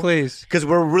now, Please. because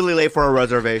we're really late for our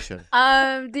reservation.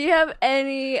 Do you have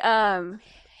any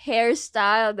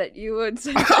hairstyle that you would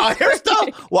say?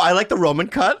 Hairstyle? Well, I like the Roman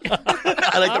cut.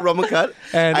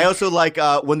 And I also like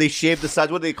when they shave the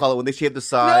sides. What do they call it? When they shave the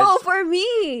sides? No, for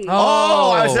me.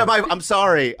 I'm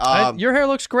sorry. Your hair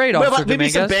looks great, Officer maybe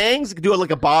Dominguez. some bangs. Do it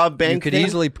like a bob bang. You could thing.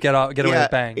 easily get away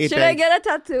with bangs. it Should bangs. I get a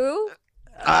tattoo?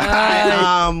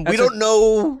 We don't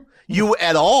know you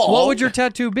at all. What would your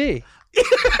tattoo be?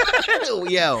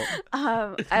 Yeah.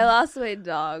 I lost my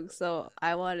dog, so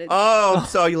I wanted. Oh, I'm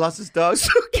sorry. You lost his dog.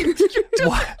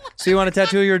 What? So you want to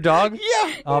tattoo your dog?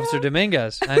 Yeah. Officer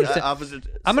Dominguez. I understand.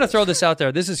 I'm going to throw this out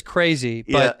there. This is crazy,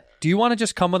 but Yeah. do you want to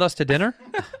just come with us to dinner?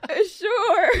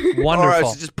 Sure. Wonderful. All right,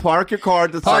 so just park your car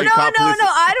at the No, side. no,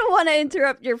 I don't want to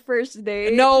interrupt your first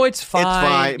date. No, it's fine. It's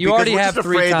fine. You because already we're have just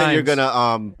 3 afraid times. that you're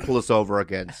gonna pull us over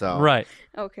again. So Right.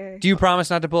 Okay. Do you promise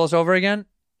not to pull us over again?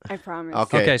 I promise.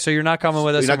 Okay, so you're not coming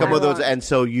with us. You're not coming with I us, won't. and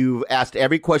so you've asked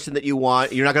every question that you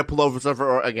want. You're not going to pull over us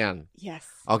again. Yes.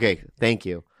 Okay, thank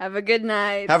you. Have a good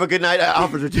night. Have a good night,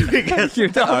 Officer Dominguez. You're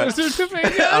All right. Officer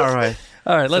Dominguez. All right.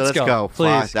 All right, So let's go. Please,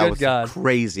 Fuck, that good was God.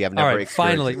 crazy. I've All never right,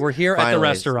 experienced finally, it. we're here at the Finally.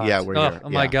 restaurant. Yeah, we're here. Oh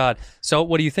my God. So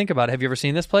what do you think about it? Have you ever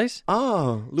seen this place?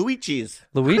 Oh, Luigi's.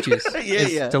 Luigi's. Yeah,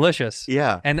 It's yeah. delicious.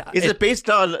 Yeah. And is it based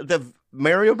on the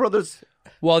Mario Brothers?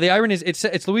 Well, the irony is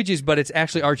it's Luigi's, but it's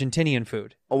actually Argentinian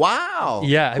food. Wow.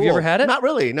 Yeah, have you ever had it? Not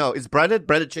really. No, it's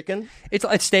breaded chicken. It's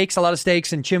steaks, a lot of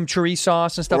steaks and chimichurri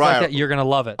sauce and stuff Right. like that. You're gonna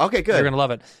love it. Okay, good. You're gonna love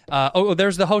it.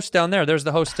 There's the host down there. There's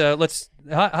the host. Hello, sir.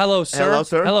 Hello,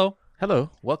 sir. Hello.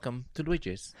 Hello, welcome to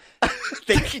Luigi's.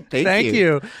 Thank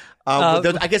you.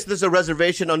 I guess there's a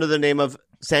reservation under the name of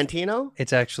Santino.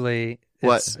 It's actually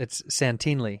What? It's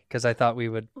Santinley because I thought we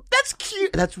would. That's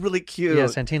cute. That's really cute. Yeah,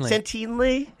 Santinley.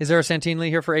 Santinley. Is there a Santinley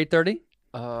here for 8:30?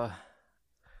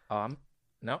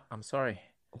 No, I'm sorry.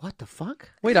 What the fuck?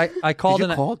 Wait, I called.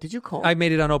 Did you call? I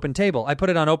made it on Open Table. I put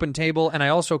it on Open Table, and I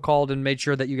also called and made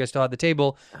sure that you guys still had the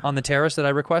table on the terrace that I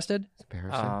requested.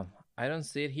 Embarrassing. I don't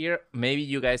see it here. Maybe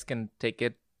you guys can take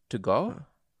it to go.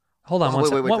 Hold on,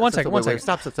 one second.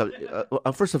 Stop.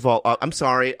 First of all, I'm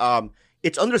sorry.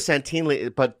 It's under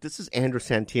Santinelli, but this is Andrew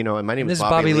Santino, and my name This is is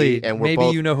Bobby Bobby Lee. and we're Maybe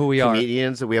both you know who we are.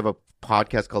 comedians, and we have a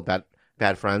podcast called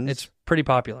Bad Friends. It's pretty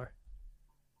popular.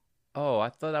 Oh, I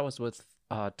thought that was with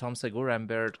Tom Segura and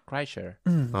Bert Kreischer.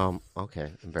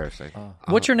 Okay, embarrassing.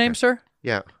 What's your name, sir?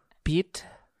 Yeah, Pete.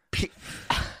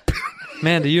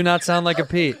 Man, do you not sound like a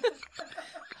Pete?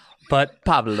 But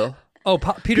Pablo. oh,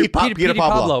 Peter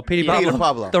Pablo. Petey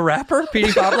Pablo. The rapper,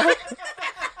 Petey Pablo.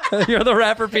 You're the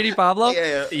rapper, Petey Pablo.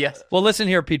 yeah. Yes. Well, listen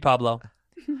here, Pete Pablo.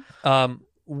 I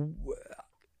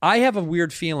have a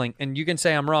weird feeling, and you can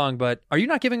say I'm wrong, but are you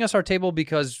not giving us our table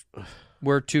because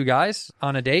we're two guys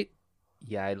on a date?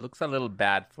 Yeah, it looks a little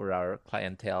bad for our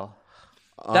clientele.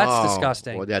 That's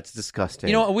disgusting. Well, that's disgusting.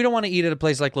 You know, we don't want to eat at a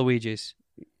place like Luigi's.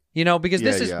 You know, because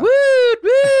this is Yeah. woo.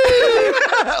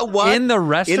 What? In the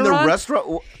restaurant. In the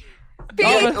restaurant. Pete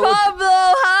Pablo,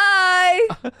 hi.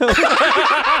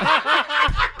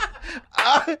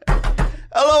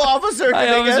 Hello, Officer Hi,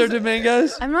 Dominguez. Officer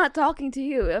Dominguez. I'm not talking to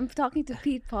you. I'm talking to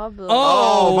Pete Pablo.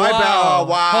 Oh, my bad. wow. Oh,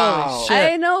 wow. Holy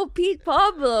shit. I know Pete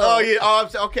Pablo. Oh, yeah. Oh,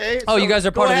 okay. Oh, you guys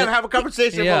are go part of ahead, the- have a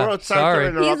conversation. Yeah, We're sorry. to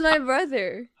interrupt. He's my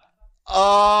brother.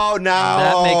 Oh,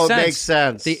 now That makes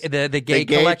sense. Makes sense. The gay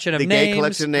collection of the names, gay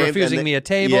collection names, refusing and me a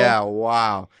table. Yeah,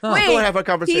 wow. Huh. Wait, Go ahead, have a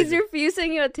conversation. he's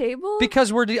refusing you a table?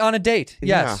 Because we're on a date.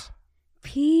 Yes.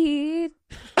 Pete.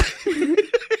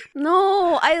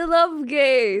 No, I love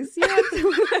gays. You have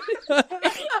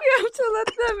to let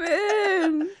them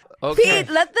in. Okay. Pete,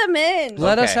 let them in.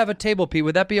 Let us Okay. have a table, Pete.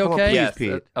 Would that be Come on, okay? please. Yes.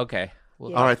 Pete. Okay.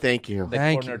 We'll All right, thank you. the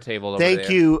Thank corner you. table over Thank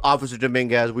there. you, Officer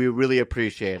Dominguez. We really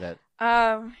appreciate it.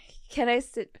 Can I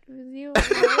sit with you?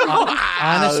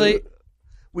 Honestly,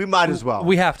 We might as well.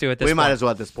 we have to at this We point. might as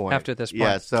well at this point. Have to at this point.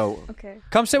 Yeah, so Okay.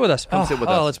 Come sit with us. Come sit with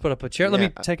us. Let's put up a chair. Let me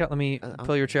Yeah. Let me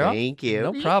pull your chair up. thank you.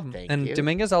 No problem. Thank and you.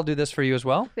 Dominguez, I'll do this for you as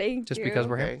well. Thank just you. because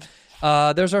we're Okay.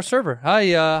 here. There's our server. Hi.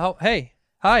 Hey.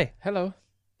 Hi. Hello.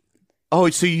 Oh,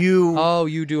 so you... Oh,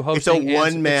 you do it's hosting. a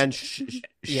and- one-man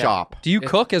shop. Do you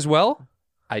cook as well?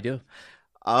 I do.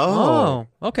 Oh.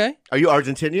 Okay. Are you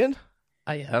Argentinian?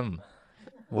 I am.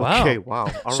 Wow. Okay,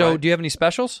 wow. All So, right. do you have any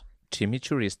specials?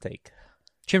 Chimichurri steak.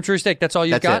 Chimichurri steak. That's all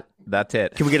you've That's got. it. That's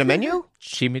it. Can we get a menu?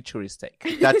 Chimichurri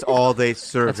steak. That's all they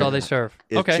serve. That's all they serve.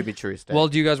 Is Okay. chimichurri steak. Well,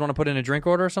 do you guys want to put in a drink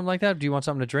order or something like that? Do you want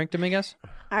something to drink, Dominguez?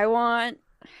 I want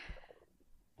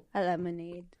a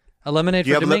lemonade. A lemonade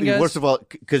you for have Dominguez. first of all,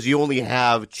 because you only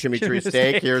have chimichurri Chimichurri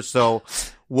steak steak. here, so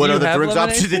what Do are you the have drinks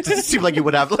lemonade? options? It doesn't seem like you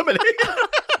would have lemonade.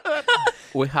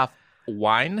 We have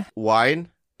wine Wine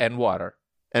and water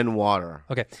and water.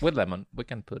 Okay. with lemon. We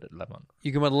can put it lemon.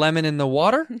 You can put lemon in the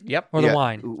water Yep. or Yeah. the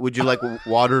wine. Would you like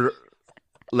water,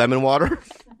 lemon water?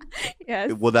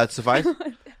 Yes. Will that suffice?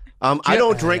 I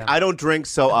don't drink. Yeah. I don't drink,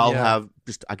 so I'll Yeah. have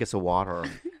just, I guess, a water.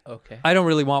 Okay. I don't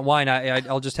really want wine.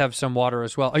 I'll just have some water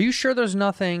as well. Are you sure there's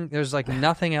nothing? There's like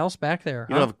nothing else back there.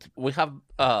 You huh? know, We have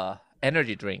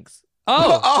energy drinks.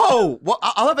 Oh, well,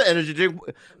 I'll have an energy drink.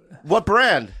 What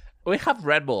brand? We have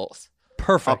Red Bulls. Oh,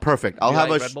 perfect. perfect. I'll You have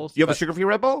like a. Red Bulls? You have a But- sugar-free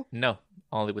Red Bull? No,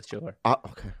 only with sugar.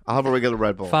 Okay. I'll have a regular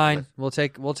Red Bull. Fine. We'll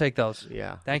take those.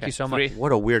 Yeah. Thank Okay. you so Three. much.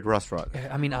 What a weird restaurant.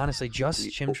 I mean, honestly, just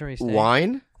chimichurri steak.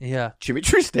 Wine, Yeah.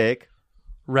 chimichurri steak,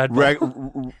 Red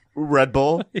Bull. Red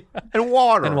Bull, and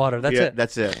water. And water, that's Yeah, it.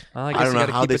 That's it. Well, I I guess don't you know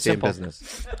gotta how keep they it stay in simple.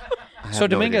 business. I So have no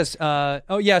Dominguez,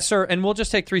 oh yeah, sir, and we'll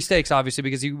just take 3 steaks, obviously,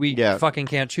 because we Yeah. fucking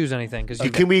can't choose anything. Because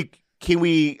idea. Can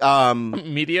we?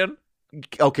 Medium?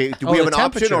 Okay. Do Oh, we have the an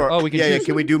option? temperature. Or Oh, we can yeah. choose.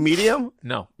 Can we do medium?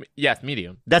 No. Yes,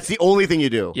 medium. That's the only thing you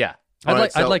do. Yeah. All right,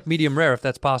 I'd so- like medium rare if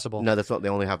that's possible. No, that's not. They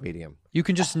only have medium. You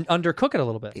can just undercook it a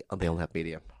little bit. They only have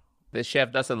medium. The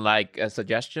chef doesn't like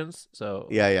suggestions, so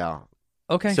Yeah, yeah.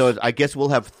 Okay. So I guess we'll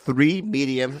have 3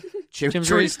 medium chimichurri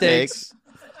Chimichurri steaks. steaks.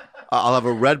 I'll have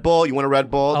a Red Bull. You want a Red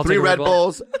Bull? I'll 3 take a Red Red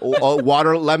Bull. Bulls.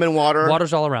 Water, lemon water.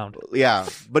 Water's all around. Yeah,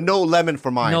 but no lemon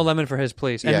for mine. No lemon for his,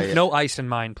 please. And Yeah, yeah. no ice in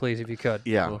mine, please, if you could.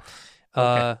 Yeah.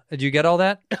 Did you get all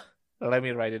that? Let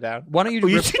me write it down. Why don't you?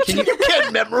 You Can you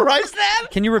can't memorize that.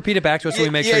 can you repeat it back to us so we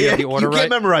make sure you have the order you right? can't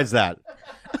memorize that.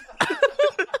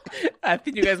 I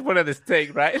think you guys wanted the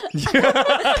steak, right?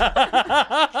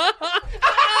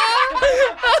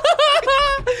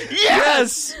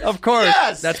 Yes, of course.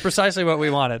 Yes! That's precisely what we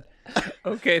wanted.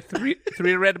 Okay, three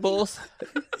Red Bulls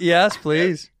Yes,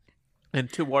 please.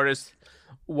 and 2 waters.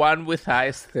 One with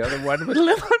ice, the other one with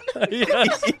lemon.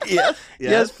 Yes.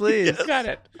 Yes, please. Got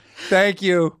it. Thank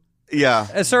you,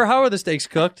 Yeah. sir. How are the steaks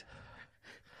cooked?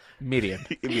 Medium.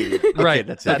 Right.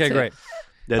 That's it. Okay, great.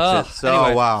 That's it. So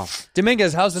anyway. wow.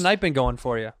 Dominguez, how's the night been going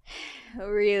for you?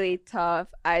 Really tough.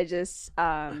 I just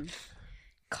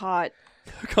caught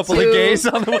A couple of gays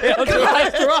on the way out to the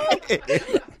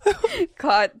restaurant.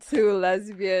 caught 2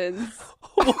 lesbians.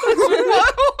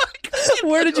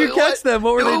 Where did you catch them?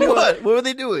 What were they doing? What were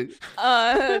they doing?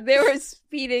 They were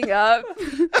speeding up.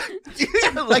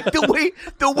 Like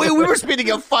the way we were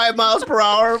speeding up 5 miles per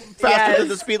hour faster than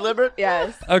the speed limit.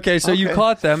 Yes. Okay, so you Okay.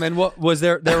 caught them, and what was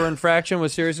their infraction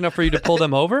was serious enough for you to pull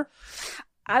them over?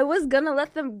 I was gonna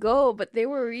let them go, but they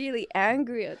were really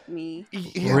angry at me.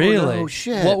 Yeah, Really? Oh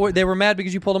shit. What they were mad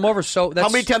because you pulled them over. So that's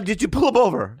How many times did you pull them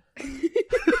over?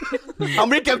 How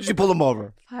many times did you pull them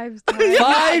over? 5 times.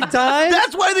 5 times.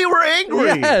 That's why they were angry.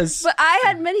 Yes. But I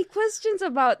had many questions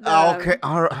about them. Oh, okay.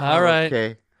 All right.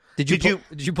 Okay. Did you Did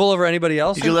did you pull over anybody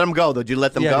else? Did you let them go? Though? Did you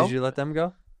let them yeah, go? did you let them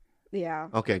go? Yeah,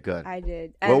 Okay. Good. I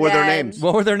did. What And were their then- names?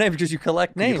 What were their names? Because you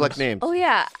collect Can names. you collect names? Oh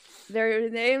yeah, their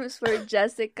names were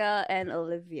Jessica and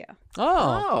Olivia.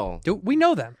 Oh. We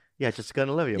know them. Yeah, Jessica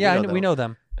and Olivia. Yeah, we we know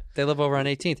them. They live over on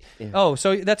 18th. Oh,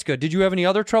 so that's good. Did you have any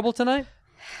other trouble tonight?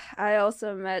 I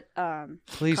also met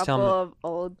Please couple tell me. of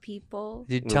old people.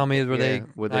 Did you tell me were Yeah,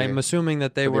 were they- I'm assuming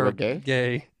that they were were gay?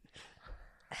 Gay.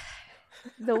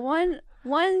 The one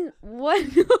one guy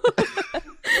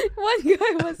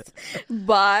was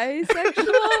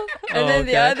bisexual, and then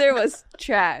the okay. other was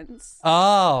trans.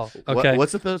 Oh, okay.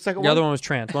 What's the second the one? other one was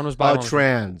trans. One was bi. Oh, one was-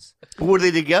 trans. Were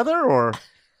they together or?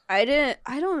 I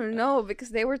don't know because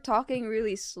they were talking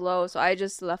really slow, so I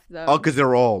just left them. Oh, because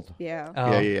they're old. Yeah,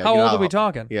 Oh. Yeah. How You know old are we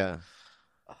talking? Yeah.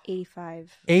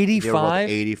 85. They were both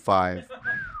 85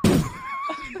 85.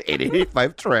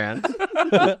 85 trans.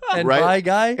 and right? bi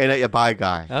guy. And a bi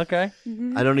guy. Okay.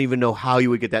 I don't even know how you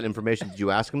would get that information. Did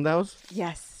you ask him those?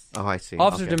 Yes. Oh, I see.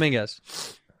 Officer Okay.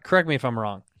 Dominguez, correct me if I'm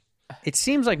wrong. It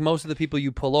seems like most of the people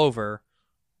you pull over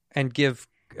and give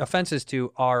offenses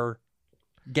to are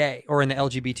gay or in the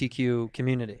LGBTQ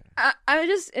community. I'm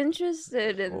just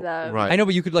interested in them. Right. I know,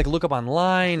 but you could like look up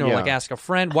online or Yeah. like ask a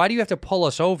friend. Why do you have to pull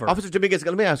us over? Officer Dominguez,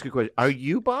 let me ask you a question. Are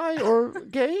you bi or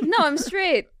gay? No, I'm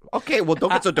straight. Okay, well, don't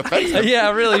get so defensive.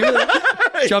 Yeah, really, you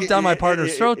really jumped down my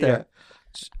partner's throat Yeah. there.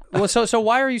 Well, so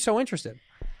why are you so interested?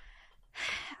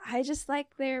 I just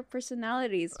like their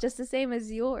personalities, just the same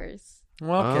as yours.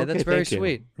 Well, okay, Okay, that's very thank you.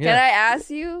 sweet. Can Yeah, I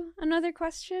ask you another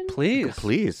question? please.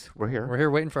 Please, we're here. We're here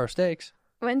waiting for our steaks.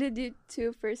 When did you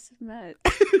 2 first met?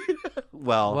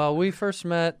 Well, Well, we first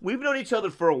met. we've known each other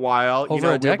for a while. Over a we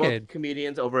were both decade.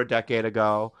 comedians over a decade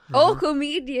ago. Oh,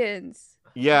 comedians.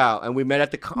 Yeah, and we met at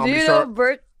the Do comedy you store. know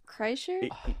Bert Kreischer?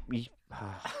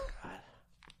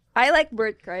 I like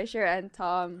Bert Kreischer and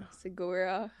Tom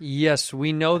Segura. Yes,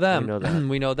 we know them. We know that.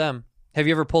 We know them. Have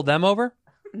you ever pulled them over?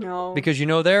 No. Because you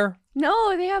know they're.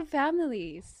 No, they have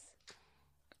families.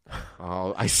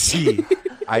 Oh, I see.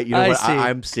 I what? see.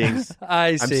 I'm seeing.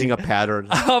 I see. I'm seeing a pattern.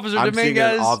 Officer I'm seeing an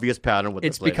Dominguez, obvious pattern with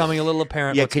it's this lady. becoming a little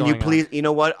apparent. Yeah, what's can you going on. please? You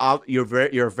know what?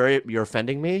 You're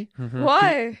offending me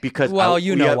Why? because Well,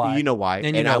 you know why. You know why.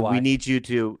 And you know why. we need you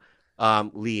to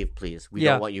leave, please. We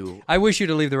Yeah. don't want you. I wish you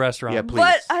to leave the restaurant. Yeah, please.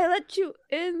 But I let you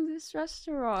in this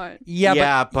restaurant. Yeah,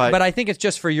 Yeah, but- I think it's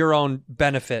just for your own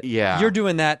benefit. Yeah. You're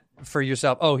doing that for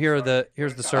yourself. Oh, here's the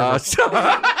service.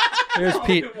 Here's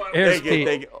Pete. Here's Thank you, Pete.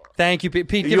 thank you. Thank you, Pete.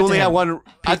 Pete, give You it only to have him. one.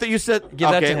 I thought you said. Give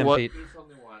that okay, to him, what- Pete.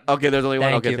 Okay, there's only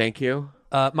one. Thank Okay, you. thank you.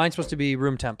 Mine's supposed to be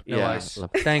room temp, no Yeah, ice.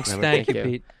 love- Thanks, love it. thank Thank you, you.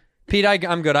 Pete. Pete,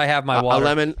 I'm good. I have my A water.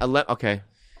 lemon. Okay.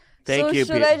 Thank so you,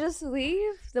 should Pete. I just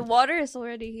leave? The water is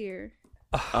already here.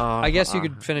 I guess you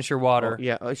could finish your water.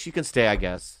 Yeah, she can stay. I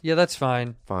guess. Yeah, that's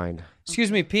fine. Fine.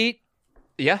 Excuse me, Pete.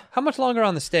 Yeah. How much longer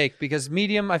on the steak? Because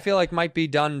medium, I feel like might be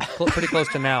done pretty close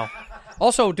to now.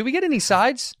 Also, do we get any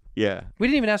sides? Yeah. We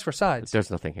didn't even ask for sides.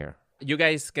 There's nothing here. You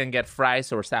guys can get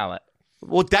fries or salad.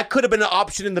 Well, that could have been an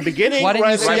option in the beginning. Why didn't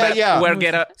right? you say yeah, that? yeah. We're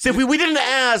get a, So if we didn't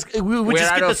ask, we would we're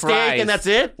just out get the of steak fries. and that's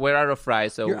it. We're out of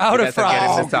fries, so You're out you of guys are getting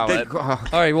fries. the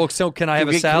salad. All right, well, so can I have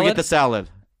a Can salad? we get the salad?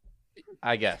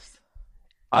 I guess.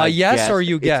 Yes, guess. or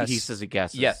you guess? He says he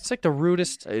guesses. Yes. It's like the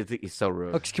rudest. I think he's so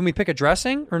rude. Okay, can we pick a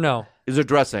dressing or no? Is there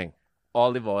dressing?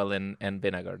 olive oil and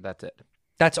vinegar. That's it.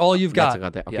 That's all you've got.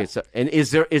 That. Okay, Yeah. so and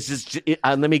is this?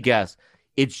 Let me guess.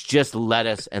 It's just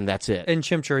lettuce and that's it. And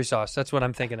chimichurri sauce. That's what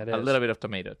I'm thinking it is. A little bit of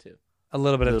tomato too. A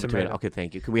little bit A of little tomato. Okay,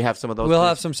 thank you. Can we have some of those? We'll please?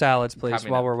 have some salads, please,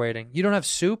 Coming while up. we're waiting. You don't have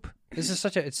soup? This is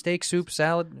such a steak soup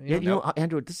salad. Yeah, you know,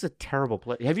 Andrew, this is a terrible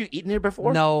place. Have you eaten here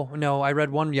before? No. I read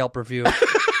one Yelp review.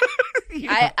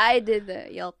 I did the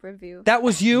Yelp review. That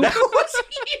was you. That was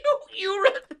you. You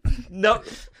read. No.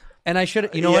 And I should.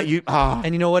 You know Yeah, what?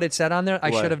 And you know what it said on there? I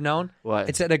What? should have known. What?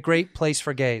 It said a great place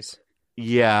for gays,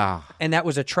 Yeah. and that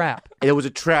was a trap. It was a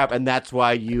trap, and that's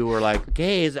why you were like,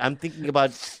 gays, I'm thinking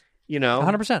about,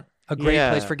 100%. A great Yeah.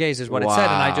 place for gays is what it said,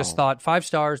 and I just Wow. thought 5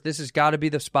 stars. This has got to be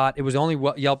the spot. It was only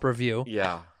Yelp review.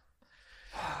 Yeah.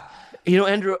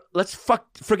 Andrew, let's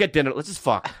forget dinner. Let's just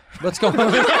fuck. Let's go.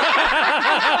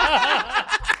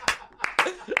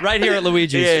 Right here at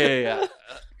Luigi's. Yeah.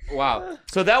 Wow.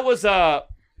 So that was, let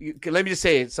me just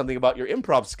say something about your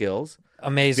improv skills.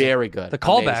 Amazing. Very good. The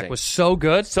callback Amazing. was so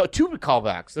good. So 2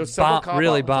 callbacks. There's several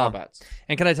Really bomb. callbacks.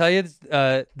 And can I tell you,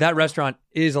 that restaurant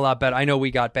is a lot better. I know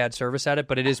we got bad service at it,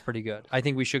 but it is pretty good. I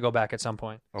think we should go back at some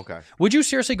point. Okay. Would you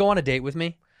seriously go on a date with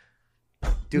me?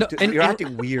 Dude, you're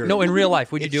acting weird. No, in real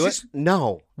life, would you do it?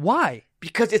 No. Why?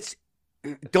 Because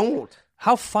don't.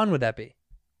 How fun would that be?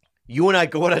 You and I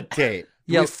go on a date.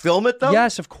 Do Yeah. we film it, though?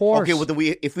 Yes, of course. Okay, well,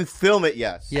 if we film it,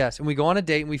 yes. Yes, and we go on a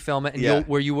date and we film it. And Yeah.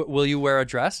 will you wear a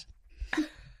dress?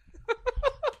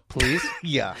 Please.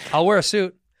 Yeah. I'll wear a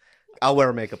suit. I'll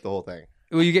wear makeup the whole thing.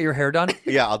 Will you get your hair done?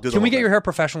 Yeah, I'll do the Can we whole get thing. your hair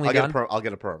professionally I'll done? Get a perm. I'll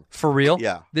get a perm. For real?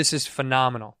 Yeah. This is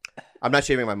phenomenal. I'm not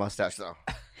shaving my mustache, though.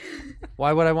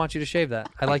 Why would I want you to shave that?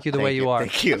 I like you the way you are.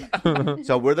 Thank you.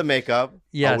 So wear the makeup.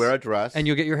 Yes. I'll wear a dress. And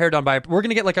you'll get your hair done by. We're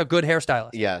gonna get like a good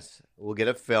hairstylist. Yes. We'll get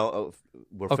a film.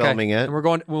 We're Okay. filming it. And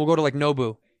we'll go to like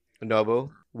Nobu, Nobu.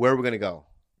 Where are we going to go?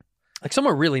 like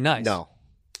somewhere really nice. No.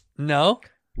 No.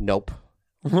 Nope.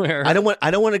 Where? I don't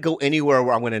want to go anywhere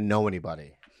where I'm going to know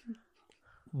anybody.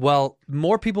 Well,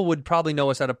 more people would probably know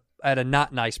us at a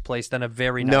not nice place than a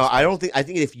very nice. No, place. I don't think. I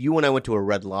think if you and I went to a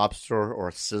Red Lobster or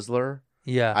a Sizzler,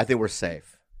 Yeah. I think we're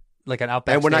safe. Like an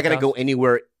Outback. And we're not going to Steakhouse. go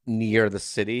anywhere near the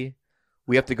city.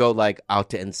 We have to go like out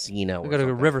to Encino. We or go to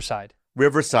something. Riverside.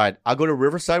 Riverside. I'll go to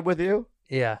Riverside with you.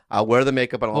 Yeah. I'll wear the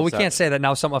makeup and all. Well, we that. can't say that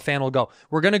now. A fan will go.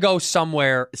 We're gonna go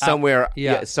somewhere. somewhere.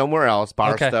 yeah. somewhere else,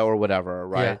 Barstow Okay. or whatever.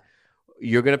 Right. Yeah.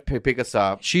 You're gonna pick us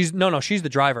up. She's the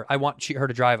driver. I want her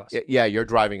to drive us. Yeah, you're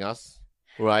driving us,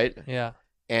 right? Yeah.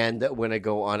 And we're gonna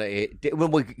go on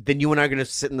then you and I are gonna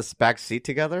sit in the back seat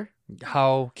together.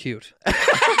 How cute.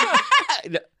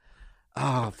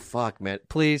 Oh fuck, man!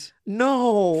 Please.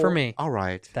 No, For me. All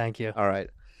right, Thank you. all right.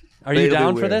 Are you It'll be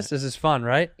down for weird. this? This is fun,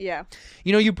 right? Yeah.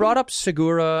 You know, you brought up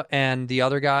Segura and the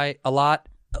other guy a lot.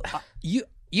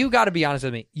 You got to be honest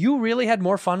with me. You really had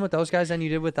more fun with those guys than you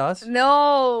did with us.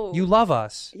 No. You love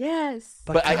us, Yes.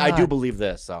 But I do God, believe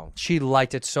this. So she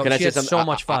liked it so. Can I She say had something? so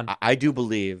much fun, I do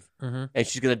believe, Mhm. and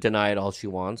she's gonna deny it all she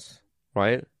wants,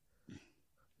 right?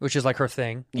 which is like her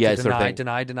thing. Yeah, To it's her deny,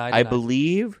 thing. deny. I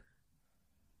believe,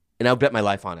 and I'll bet my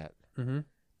life on it, hmm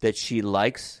that she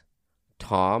likes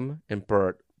Tom and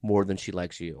Bert more than she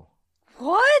likes you.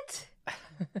 What?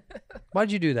 Why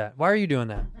did you do that? Why are you doing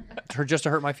that? Just to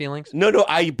hurt my feelings? No,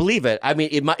 I believe it. I mean,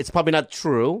 it's probably not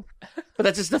true, but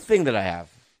that's just the thing that I have.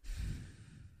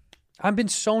 I've been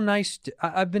so nice.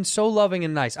 I've been so loving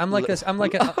and nice. I'm like this. I'm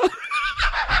like a.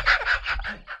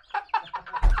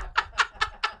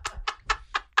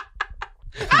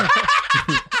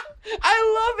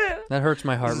 I love it. That hurts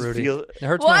my heart, Just Rudy. feel- It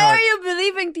hurts my Why heart are you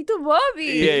believing Tito Bobby?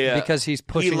 Yeah. because he's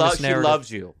pushing She this narrative. She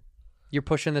loves you. You're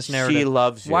pushing this narrative. She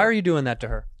loves you. Why are you doing that to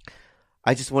her?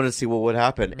 I just wanted to see what would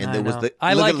happen, and I there was know. the.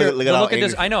 I look like at, her. look at how Look at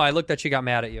this. angry I know. I looked at. She got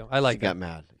mad at you. I she like got that.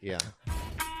 mad. Yeah.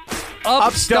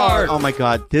 Upstart. Oh my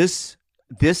God! This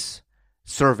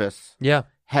service Yeah.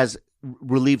 has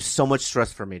relieved so much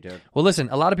stress for me, dude. Well, listen.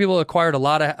 A lot of people acquired a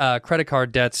lot of credit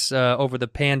card debts over the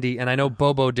pandy, and I know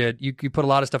Bobo did. You put a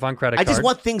lot of stuff on credit I card. just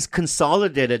want things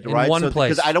consolidated, In right? one place.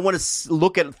 Because I don't want to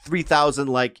look at 3,000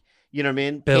 like you know what I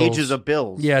mean, Bills. pages of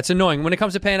bills. Yeah, it's annoying. When it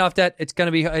comes to paying off debt,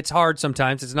 it's hard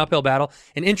sometimes. It's an uphill battle,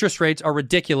 and interest rates are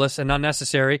ridiculous and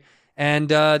unnecessary, and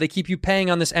they keep you paying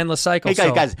on this endless cycle.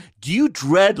 Hey guys, do you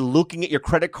dread looking at your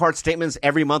credit card statements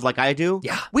every month like I do?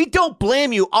 Yeah. We don't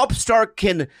blame you. Upstart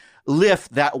can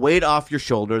lift that weight off your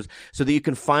shoulders so that you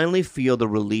can finally feel the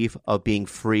relief of being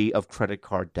free of credit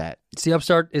card debt. See,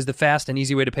 Upstart is the fast and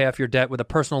easy way to pay off your debt with a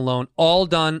personal loan, all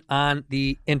done on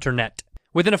the internet.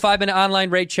 Within a 5-minute online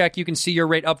rate check, you can see your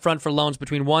rate upfront for loans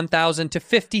between $1,000 to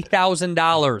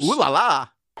 $50,000. Ooh la la.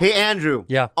 Hey, Andrew.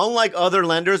 Yeah. Unlike other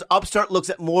lenders, Upstart looks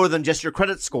at more than just your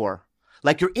credit score.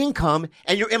 like your income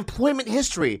and your employment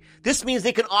history. This means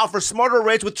they can offer smarter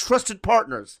rates with trusted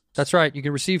partners. That's right. You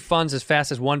can receive funds as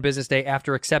fast as one business day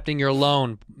after accepting your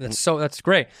loan. That's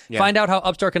great. Yeah. Find out how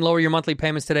Upstart can lower your monthly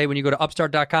payments today when you go to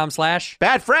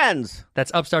upstart.com/bad friends.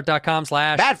 That's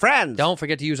upstart.com/bad friends. Don't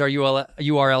forget to use our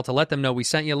URL to let them know we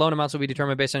sent you. Loan amounts will be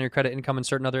determined based on your credit, income, and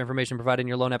certain other information provided in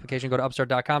your loan application. Go to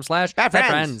upstart.com/bad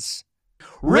friends.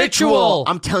 Ritual.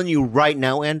 I'm telling you right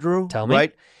now, Andrew. Tell me.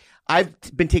 Right? I've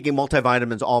been taking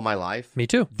multivitamins all my life. Me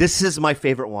too. This is my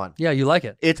favorite one. Yeah, you like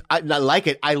it. I like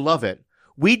it. I love it.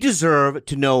 We deserve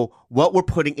to know what we're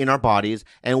putting in our bodies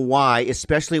and why,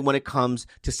 especially when it comes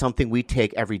to something we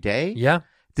take every day. Yeah.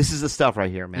 This is the stuff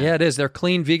right here, man. Yeah, it is. They're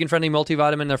clean, vegan-friendly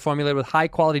multivitamin. They're formulated with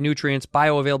high-quality nutrients,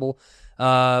 bioavailable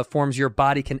forms your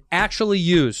body can actually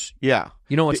use. Yeah.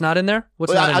 You know what's not in there?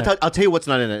 What's not in there? I'll tell you what's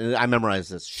not in it. I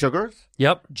memorized this. Sugars.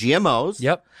 Yep. GMOs.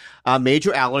 Yep.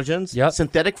 Major allergens. Yep.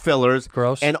 Synthetic fillers.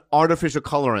 Gross. And artificial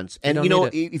colorants. And,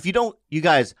 if you don't, you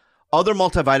guys, other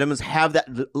multivitamins have that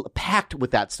packed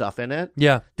with that stuff in it.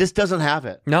 Yeah. This doesn't have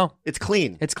it. No. It's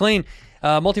clean. It's clean.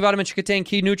 Multivitamins should contain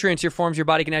key nutrients, your forms your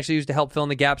body can actually use to help fill in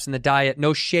the gaps in the diet.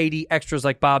 No shady extras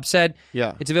like Bob said.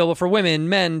 Yeah. It's available for women,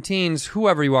 men, teens,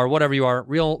 whoever you are, whatever you are.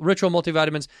 Ritual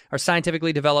multivitamins are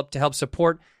scientifically developed to help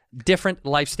support different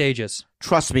life stages.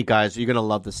 Trust me, guys, you're going to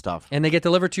love this stuff. And they get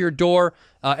delivered to your door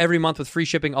every month with free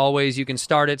shipping always. You can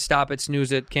start it, stop it,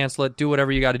 snooze it, cancel it, do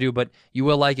whatever you got to do, but you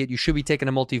will like it. You should be taking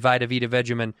a Multivita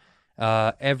Vegemin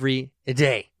every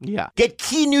day. Yeah. Get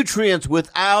key nutrients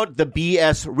without the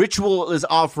BS. Ritual is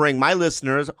offering our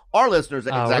listeners,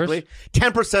 exactly,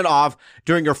 10% off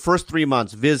during your first 3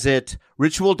 months. Visit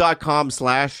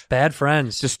ritual.com/bad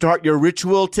friends to start your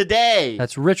ritual today.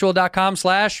 That's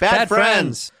ritual.com/bad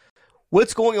friends.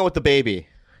 What's going on with the baby?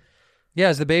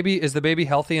 Yeah, is the baby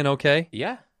healthy and okay?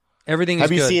 Yeah. Everything is Have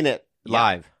good. you seen it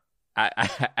live?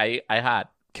 I had.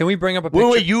 Can we bring up a picture?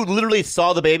 Wait, you literally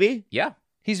saw the baby? Yeah.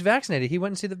 He's vaccinated. He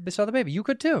went and saw the baby. You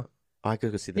could too. I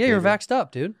could go see the baby. Yeah, you're baby. vaxxed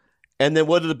up, dude. And then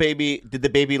what did the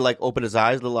baby like open his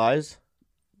eyes, little eyes?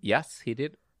 Yes, he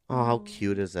did. Oh, how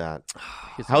cute is that?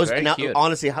 He's How is very now, cute.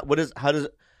 honestly,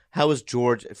 how is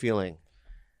George feeling?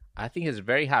 I think he's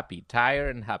very happy,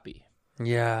 tired and happy.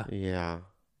 Yeah. Yeah.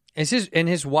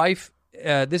 His wife,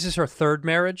 this is her third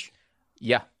marriage?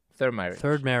 Yeah, third marriage.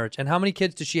 Third marriage. And how many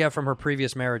kids did she have from her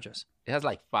previous marriages? It has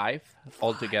like 5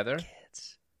 altogether.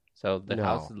 Kids. So the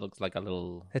house looks like a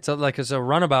little... It's a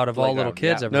runabout of all little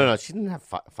kids. Yeah. No, she didn't have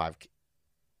five.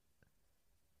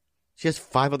 She has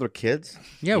 5 other kids?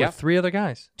 Yeah, with 3 other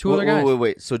guys. 2 other guys.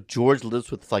 Wait. So George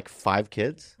lives with like 5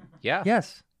 kids? Yeah.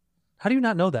 Yes. How do you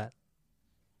not know that?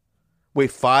 Wait,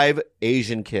 5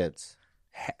 Asian kids.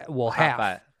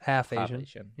 Half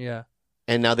Asian. Yeah.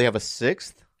 And now they have a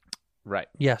 6th? Right.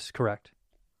 Yes, correct.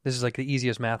 This is like the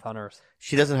easiest math on earth.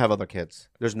 She doesn't have other kids.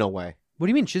 There's no way. What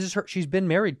do you mean? She's been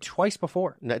married twice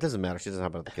before. No, it doesn't matter. She doesn't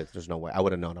have other kids. There's no way. I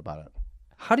would have known about it.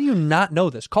 How do you not know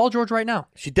this? Call George right now.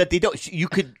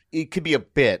 It could be a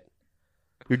bit.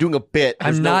 You're doing a bit.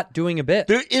 I'm not doing a bit.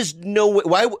 There is no way.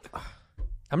 Why?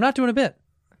 I'm not doing a bit.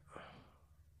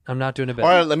 I'm not doing a bit.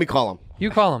 All right, let me call him. You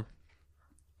call him.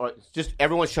 All right, just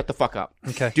everyone shut the fuck up.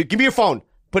 Okay. Dude, give me your phone.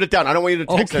 Put it down. I don't want you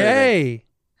to text anything. Okay.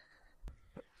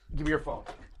 Give me your phone.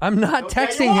 I'm not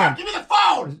texting him. Give me the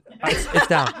phone. It's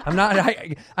down. I'm not.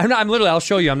 I'm literally. I'll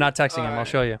show you. I'm not texting him. I'll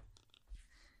show you.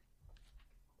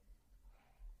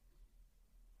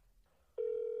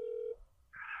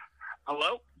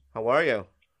 Hello? How are you?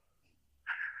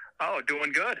 Oh,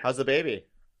 doing good. How's the baby?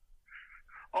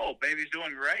 Oh, baby's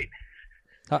doing great.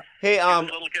 Hey,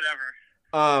 Little kid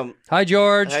ever. Hi,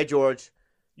 George. Hi, George.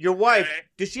 Your wife, Hey.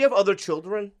 does she have other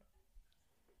children?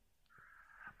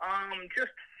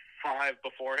 Just 5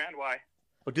 beforehand. Why?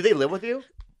 Or do they live with you?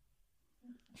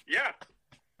 Yeah.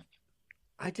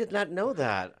 I did not know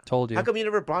that. Told you. How come you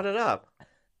never brought it up?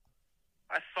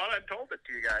 I thought I told it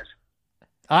to you guys.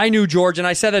 I knew George, and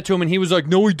I said that to him, and he was like,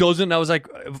 "No, he doesn't." And I was like,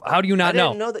 "How do you not I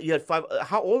didn't know that you had 5.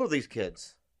 How old are these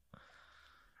kids?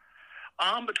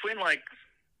 Between like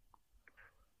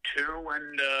 2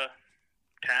 and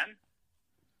 10.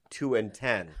 2 and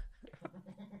 10.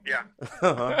 Yeah.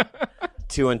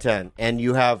 2 and 10. And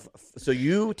you have, so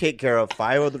you take care of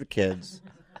 5 other kids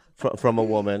from a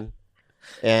woman,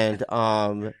 and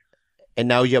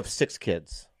now you have 6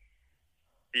 kids.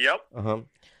 Yep.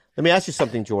 Let me ask you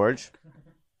something, George.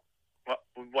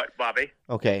 What, Bobby?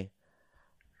 Okay.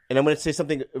 And I'm going to say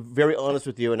something very honest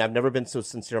with you, and I've never been so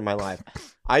sincere in my life.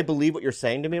 I believe what you're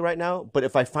saying to me right now, but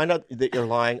if I find out that you're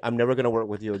lying, I'm never going to work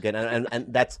with you again.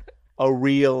 And that's a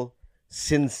real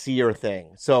sincere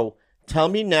thing. So tell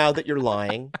me now that you're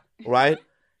lying, right?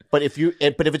 But if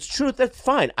it's truth, that's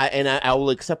fine. I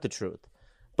will accept the truth.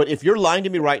 But if you're lying to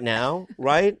me right now,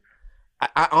 right?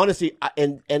 I honestly,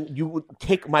 and you would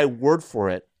take my word for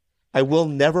it, I will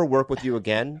never work with you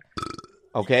again.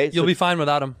 Okay? You'll be fine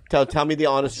without him. Tell me the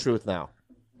honest truth now.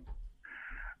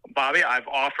 Bobby, I've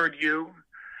offered you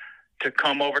to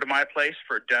come over to my place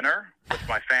for dinner with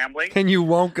my family And you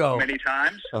won't go. many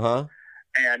times, Uh-huh.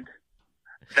 and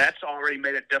that's already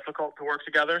made it difficult to work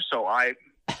together. So I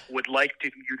would like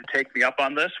you to take me up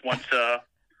on this once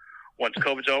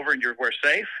COVID's over and we're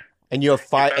safe. And you have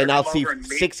 5, better and I'll come see over and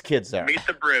 6 kids there. Meet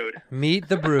the brood. Meet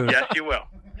the brood. Yes, you will.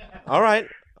 All right.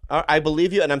 I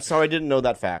believe you, and I'm sorry I didn't know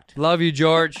that fact. Love you,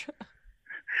 George.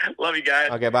 Love you guys.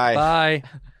 Okay, bye. Bye.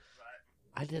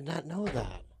 I did not know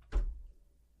that.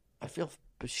 I feel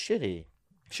shitty.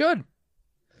 Should.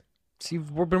 See,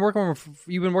 you've been working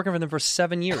for them for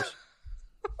 7 years.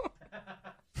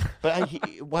 But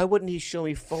why wouldn't he show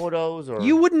me photos? Or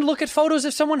You wouldn't look at photos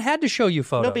if someone had to show you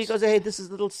photos. No, because hey, this is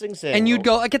little Sing Sing. And you'd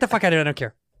go, get the fuck out of here, I don't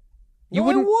care. You No,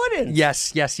 I wouldn't.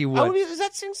 Yes, you would. Is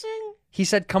that Sing Sing? He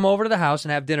said, come over to the house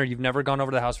and have dinner. You've never gone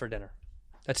over to the house for dinner.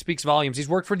 That speaks volumes. He's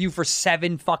worked for you for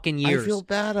 7 fucking years. I feel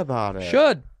bad about it.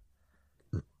 Should.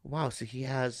 Wow, so he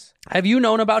has... Have you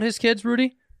known about his kids,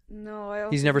 Rudy? No, I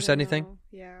also He's never said didn't anything? know.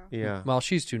 Yeah. Yeah. Well,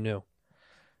 she's too new.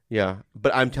 Yeah,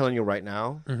 but I'm telling you right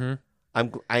now, Mm-hmm.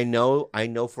 I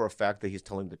know for a fact that he's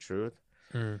telling the truth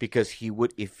Mm. because he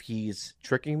would, if he's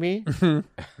tricking me,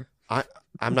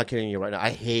 I'm not kidding you right now.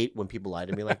 I hate when people lie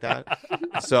to me like that.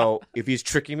 So if he's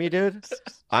tricking me, dude,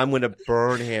 I'm going to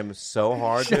burn him so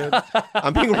hard, dude.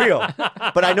 I'm being real.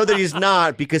 But I know that he's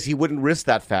not because he wouldn't risk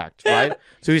that fact, right?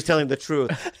 So he's telling the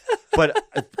truth. But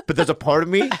there's a part of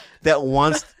me that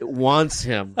wants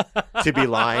him to be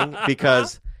lying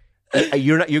because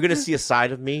you're going to see a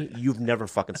side of me you've never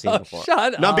fucking seen before.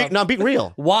 Shut up. I'm being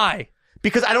real. Why?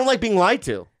 Because I don't like being lied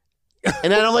to.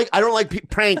 And I don't like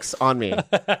pranks on me.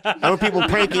 I don't want people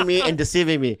pranking me and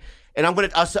deceiving me. And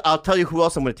I'll tell you who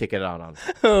else I'm gonna take it out on.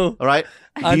 Who? All right,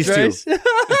 Andres? these two.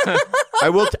 I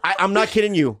will. I'm not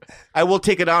kidding you. I will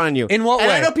take it out on you. In what and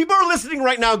way? I know people are listening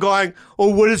right now, going,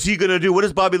 "Oh, what is he gonna do? What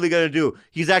is Bobby Lee gonna do?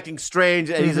 He's acting strange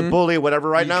and he's a bully, whatever."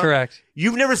 Right now, Correct.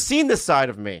 You've never seen this side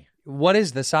of me. What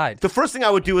is the side? The first thing I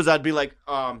would do is I'd be like,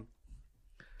 I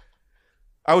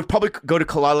would probably go to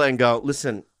Kalila and go,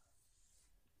 "Listen,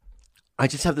 I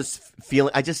just have this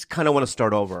feeling. I just kind of want to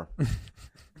start over."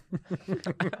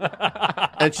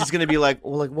 And she's gonna be like,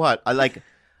 "Well, like what?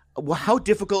 Well, how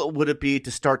difficult would it be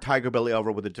to start Tiger Belly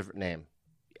over with a different name?"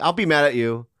 I'll be mad at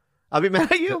you.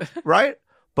 Right?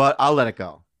 But I'll let it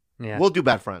go. Yeah. We'll do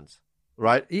Bad Friends,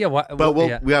 right? Yeah. But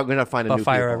we are gonna find a new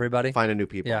fire people. everybody. Find a new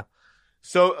people. Yeah.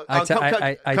 So I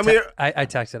come here. I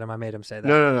texted him. I made him say that.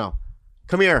 No.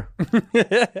 Come here.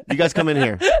 You guys come in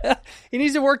here. He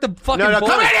needs to work the fucking. No,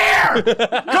 board. come in here!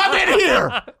 Come in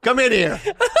here! Come in here!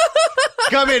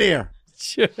 Come in here!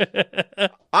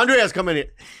 Andreas, come in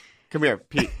here. Come here,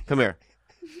 Pete. Come here.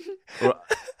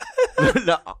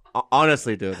 No,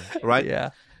 honestly, dude. Right?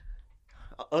 Yeah.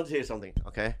 I'll tell you something,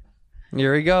 okay?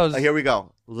 Here he goes. Here we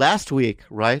go. Last week,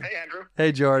 right? Hey, Andrew.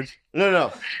 Hey, George.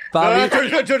 No. Bobby, turn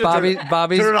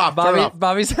it off.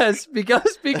 Bobby says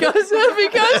because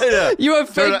you have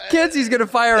fake kids, he's gonna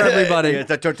fire everybody.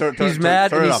 He's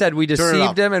mad, and he said we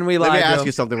deceived him and we lied to him. Let me ask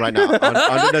you something right now.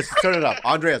 Turn it up,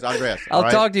 Andreas.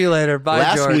 I'll talk to you later.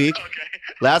 Bye, George.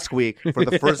 Last week, for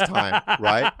the first time,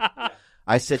 right?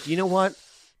 I said, you know what?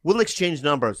 We'll exchange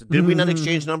numbers. Did we not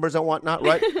exchange numbers and whatnot,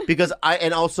 right? Because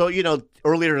also,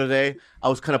 earlier today, I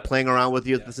was kind of playing around with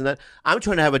you, this and that. I'm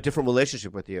trying to have a different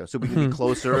relationship with you so we can be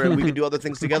closer and we can do other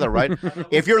things together, right?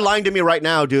 If you're lying to me right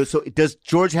now, dude, so does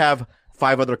George have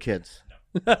 5 other kids?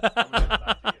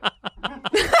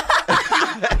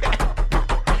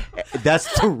 That's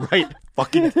the right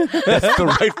fucking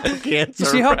answer. You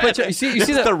see how right? you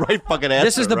see the right fucking answer.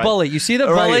 This is the right? bully. You see the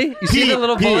bully? You see the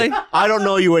little bully? I don't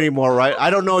know you anymore, right? I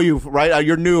don't know you, right?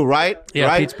 You're new, right? Yeah,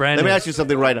 right? Pete's brand Let me new. ask you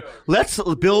something right now. Let's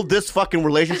build this fucking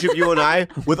relationship, you and I,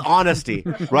 with honesty,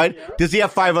 right? Does he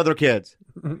have 5 other kids?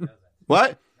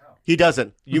 What? He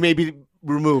doesn't. You may be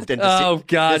removed. And Oh,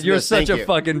 God. dismissed. You're such Thank a you.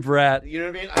 fucking brat. You know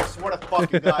what I mean? I swear to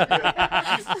fucking God, dude.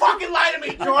 You fucking lied to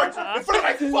me, George, in front of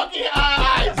my fucking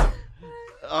eyes.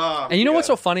 And you know what's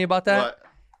so funny about that? What?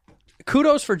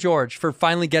 Kudos for George for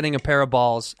finally getting a pair of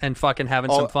balls and fucking having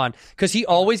some fun. Because he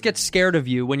always gets scared of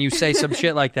you when you say some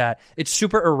shit like that. It's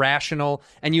super irrational,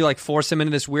 and you force him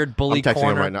into this weird bully I'm texting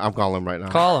corner. him right now. I'm calling him right now.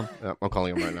 Call him. Yeah, I'm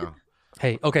calling him right now.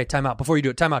 Hey, okay, time out. Before you do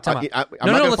it, time out. I'm No, not no,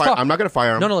 gonna let's fire- talk. I'm not going to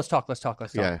fire him. No, let's talk. Let's talk.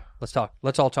 Yeah. Let's talk.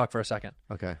 Let's all talk for a second.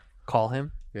 Okay. Call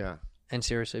him Yeah. and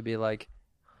seriously be like,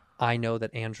 I know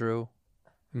that Andrew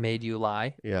made you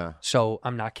lie, Yeah. so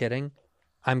I'm not kidding.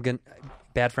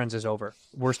 Bad Friends is over.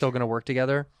 We're still gonna work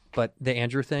together, but the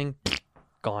Andrew thing,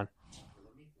 gone.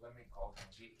 Let me call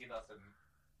him. He doesn't.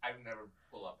 I've never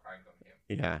pulled a prank on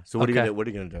him. Yeah. So what are you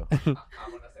gonna do? I'm gonna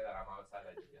say that I'm outside.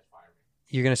 That you just fired me.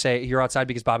 You're gonna say you're outside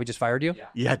because Bobby just fired you?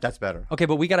 Yeah, that's better. Okay,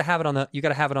 but we gotta have it on the. You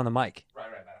gotta have it on the mic. Right.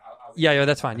 Yeah,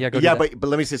 that's fine. Yeah, go. Yeah, do that. but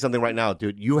let me say something right now,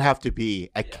 dude. You have to be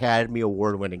Academy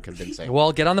Award-winning convincing.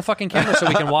 Well, get on the fucking camera so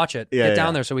we can watch it. Yeah, get down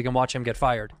yeah. there so we can watch him get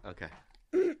fired. Okay.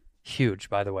 Huge,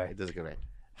 by the way. It does great.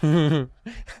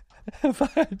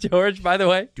 George, by the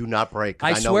way. Do not break. 'Cause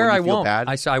I know swear when I you feel won't.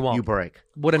 Bad, I won't. You break.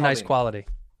 What a nice quality.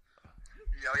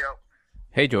 Yo.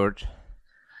 Hey, George.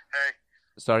 Hey.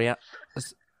 Sorry.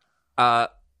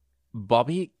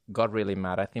 Bobby got really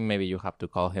mad. I think maybe you have to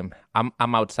call him. I'm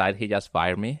outside. He just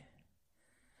fired me.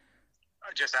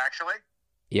 Just actually?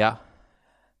 Yeah.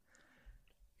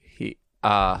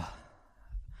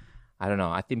 I don't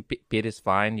know. I think Pete is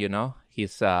fine, you know.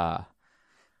 He's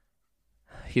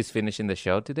finishing the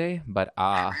show today, but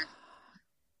I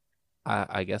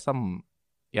guess I'm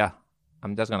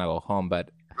just gonna go home, but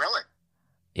Really?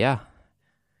 yeah.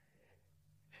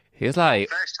 He's like,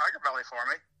 Finish Tiger Belly for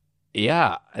me.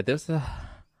 yeah,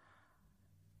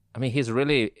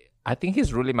 I think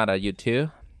he's really mad at you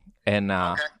too. And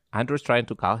Okay. Andrew's trying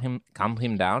to calm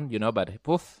him down, you know, but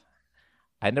poof,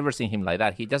 I never seen him like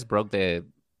that. He just broke the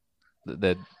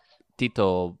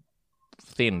Tito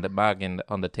thing, the bag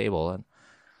on the table, and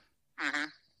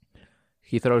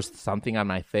he throws something at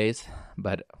my face,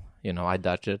 but you know, I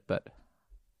dodge it, but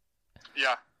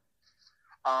Yeah.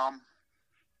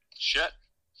 Shit.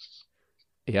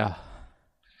 yeah.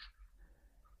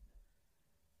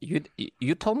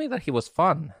 You told me that he was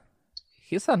fun.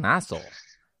 He's an asshole.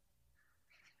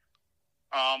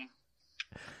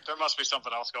 There must be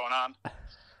something else going on.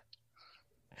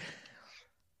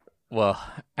 Well,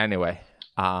 anyway,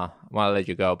 I want to let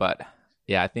you go, but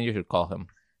yeah, I think you should call him.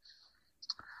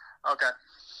 Okay.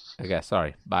 Okay,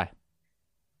 sorry. Bye.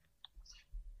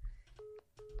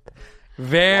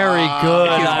 Very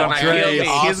good.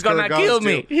 He's gonna kill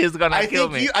me. He's gonna kill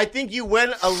me. I think you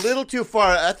went a little too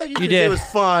far. I thought you did. It was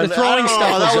fun. The throwing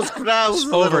stuff that was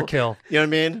overkill. You know what I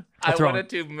mean? I wanted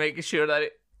to make sure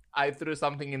that I threw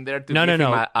something in there to No. give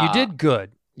him You did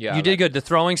good. Yeah, you did good. The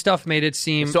throwing stuff made it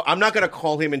seem. So I'm not gonna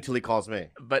call him until he calls me.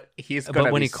 But he's gonna.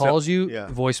 But when be he calls you, Yeah.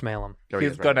 voicemail him. There he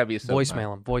he's is, right. gonna be so.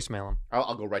 Voicemail him. Voicemail him.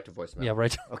 I'll go right to voicemail. Yeah,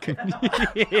 right. Okay.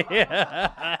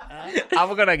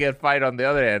 I'm gonna get fired on the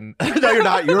other end. No, you're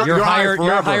not. You're hired. You're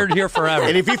forever. hired here forever.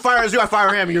 And if he fires you, I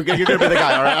fire him. You're gonna be the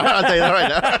guy. All right. I'll tell you that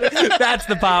right now. That's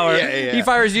the power. Yeah. He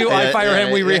fires you. I fire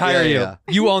him. We rehire you. yeah.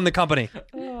 You own the company.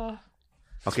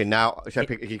 Okay, now should I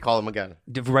pick? Can you call him again?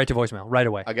 Right to voicemail. Right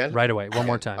away. Again? Right away. One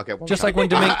more time. Okay, one Just more like when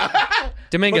But the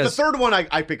Dominguez. third one,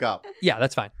 I pick up. Yeah,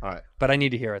 that's fine. All right. But I need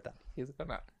to hear it then. He's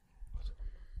gonna.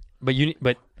 But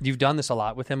you've done this a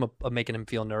lot with him of making him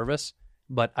feel nervous.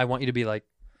 But I want you to be like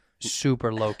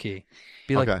super low key.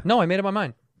 Be like, Okay. no, I made up my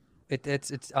mind.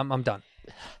 I'm done.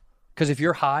 Because if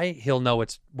you're high, he'll know we're.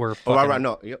 Oh, right, fucking- right.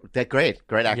 No, that great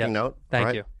acting Yeah. note. Thank All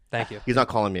right. you. Thank you. He's not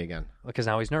calling me again. Because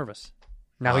now he's nervous.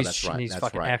 Now Oh, he's that's right, he's that's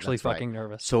fucking right, actually that's right. fucking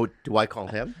nervous. So do I call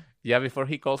him? Yeah, before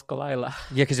he calls Kalila.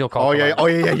 Yeah, because he'll call. Oh yeah,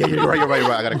 Kalila. yeah. You're right.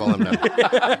 I gotta call him now.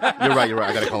 You're right.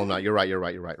 I gotta call him now. You're right.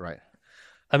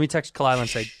 Let me text Kalila and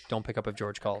say, don't pick up if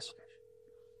George calls.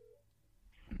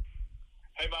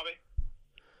 Hey, Bobby.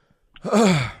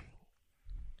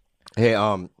 Hey,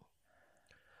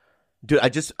 dude, I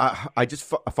just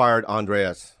fired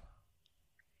Andreas,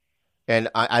 and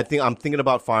I think I'm thinking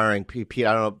about firing Pete.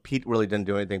 I don't know. Pete really didn't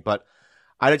do anything, but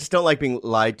I just don't like being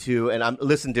lied to. And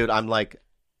listen, dude, I'm like,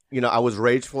 I was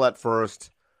rageful at first,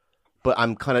 but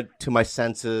I'm kind of to my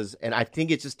senses, and I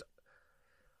think it's just.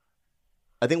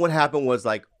 I think what happened was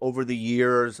like over the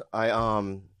years, I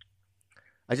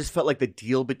just felt like the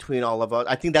deal between all of us.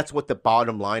 I think that's what the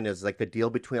bottom line is. Like the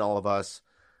deal between all of us,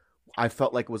 I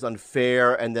felt like it was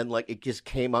unfair, and then like it just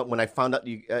came up when I found out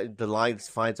the Lions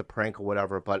finds a prank or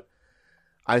whatever. But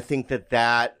I think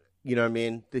that you know what I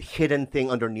mean, the hidden thing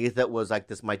underneath it was like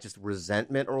this, my just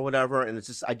resentment or whatever. And it's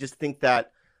just I just think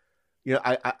that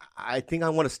I think I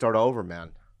want to start over,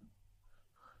 man.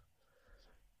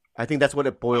 I think that's what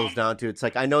it boils down to. It's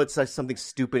like, I know it's like something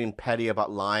stupid and petty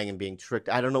about lying and being tricked.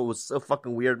 I don't know. It was so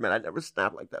fucking weird, man. I never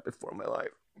snapped like that before in my life.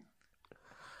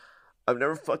 I've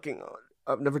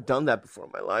never done that before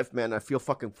in my life, man. I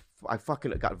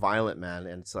fucking got violent, man.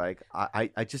 And it's like, I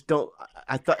just don't,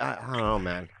 I don't know,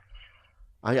 man.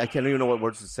 I can't even know what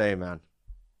words to say, man.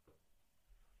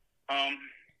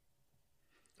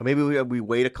 Maybe we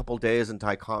wait a couple days until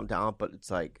I calm down, but it's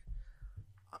like,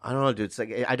 I don't know, dude. It's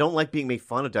like I don't like being made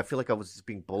fun of. I feel like I was just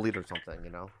being bullied or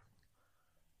something,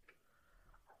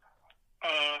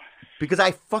 because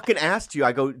I fucking asked you.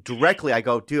 I go directly. I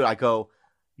go, dude. I go,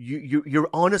 you're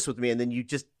honest with me, and then you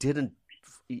just didn't.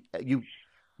 You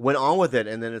went on with it,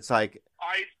 and then it's like,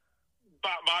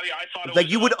 Bobby, I thought it like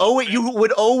was you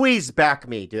would always back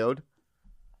me, dude.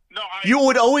 No, you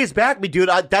would always back me, dude.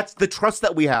 That's the trust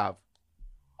that we have.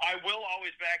 I will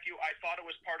always back you. I thought it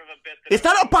was part of a bit. It's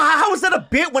not a. How is that a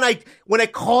bit when I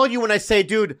call you and I say,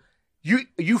 dude,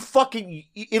 you fucking,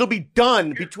 it'll be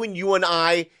done between you and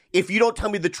I if you don't tell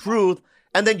me the truth,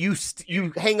 and then you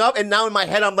hang up, and now in my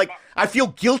head I'm like, I feel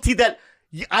guilty that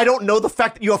I don't know the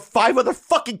fact that you have 5 other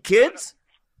fucking kids.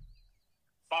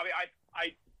 Bobby, I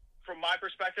from my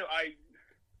perspective, I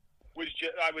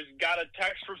got a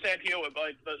text from Santino,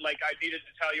 but like I needed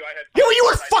to tell you I had. You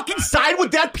would fucking side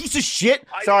with that piece of shit.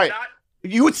 Sorry,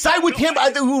 you would side with him.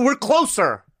 We're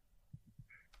closer.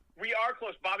 We are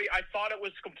close, Bobby. I thought it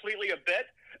was completely a bit,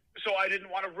 so I didn't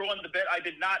want to ruin the bit. I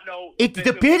did not know.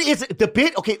 The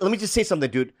bit. Okay, let me just say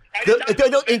something, dude.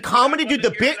 In comedy, dude,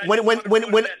 the bit when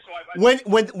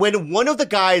one of the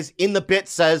guys in the bit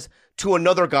says to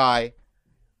another guy,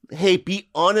 hey, be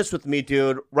honest with me,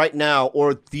 dude, right now,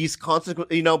 or these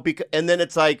consequences, and then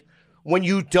it's like, when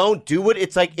you don't do it,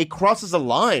 it's like, it crosses a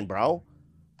line, bro.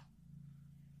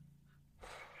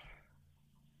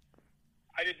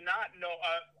 I did not know,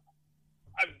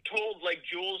 I've told, like,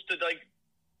 Jules to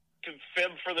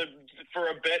fib for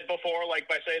a bit before, like,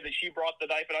 by saying that she brought the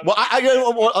knife, and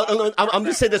I'm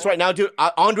just saying this right now, dude,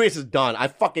 Andres is done.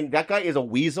 That guy is a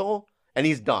weasel, and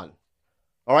he's done.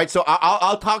 All right, so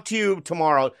I'll talk to you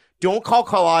tomorrow. Don't call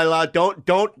Kalila.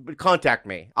 Don't contact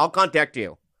me. I'll contact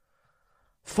you.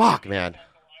 Fuck, man.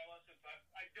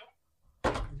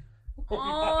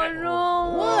 Oh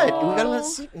no! What? We gotta let it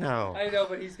sink now. I know,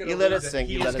 but he's gonna. You let it sink.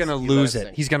 He's gonna lose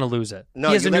it. He's gonna lose it. No,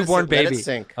 he has a newborn baby. Let it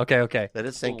sink. Okay. Let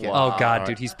it sink in. Oh God,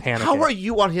 dude, he's panicking. How are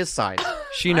you on his side?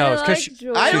 She knows.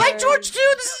 I like George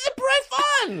too. This is great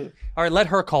fun. All right, let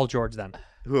her call George then.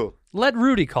 Who? Let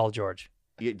Rudy call George.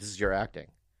 This is your acting.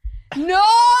 No!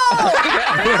 I'm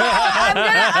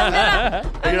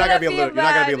You're not gonna be able to do it. You're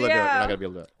not gonna be able to do it. You're yeah. not gonna be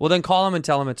able to do it. Well, then call him and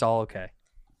tell him it's all okay.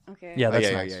 Okay. Yeah,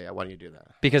 that's nice. Yeah. Why don't you do that?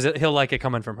 Because he'll like it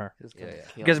coming from her. Yeah.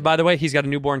 Because, by the way, he's got a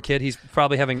newborn kid. He's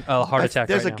probably having a heart attack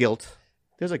There's right a now. guilt.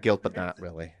 There's a guilt, but not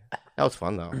really. That was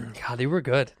fun, though. God, they were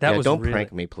good. That was don't really...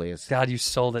 prank me, please. God, you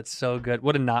sold it so good.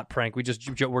 What a not prank. We're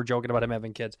joking about him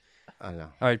having kids. I know.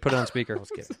 All right, put it on speaker.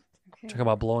 Let's get Talking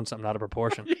about blowing something out of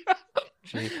proportion.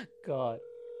 Gee. God.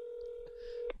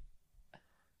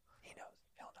 He knows.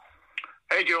 He'll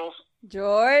know. Hey, Jules.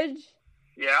 George,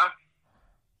 Yeah?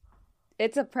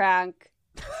 it's a prank.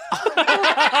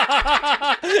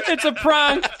 It's a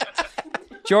prank.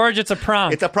 George, it's a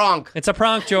prank. It's a prank. It's a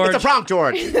prank, George. It's a prank,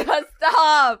 George.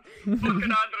 Stop! Fucking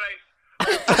Andre.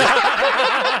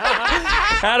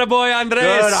 Attaboy, Andres.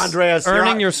 Good, Andreas.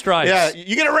 Earning your stripes. Yeah,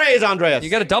 you get a raise, Andreas. You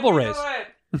got a double raise.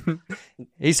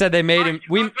 He said they made him.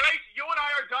 Andres, you and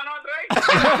I are done, Andre?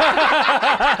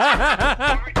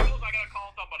 Sorry, Jules, I gotta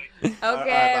call somebody.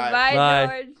 Okay, Bye. bye,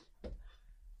 Bye. George.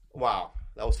 Wow,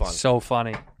 that was fun. So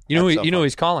funny. You know, That's so who fun.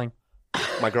 he's calling.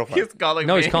 My girlfriend. He's calling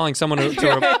No, me. he's calling someone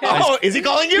to Oh, is he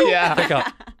calling you? Yeah. pick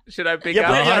up. Should I pick Yeah,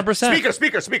 up? but- 100%.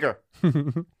 Speaker.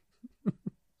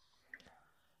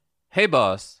 Hey,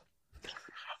 boss.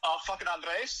 Fucking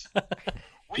Andres.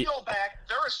 We go back.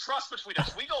 There is trust between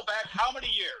us. We go back how many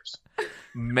years?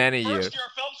 Many years. First year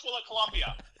of film school at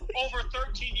Columbia. Over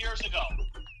 13 years ago.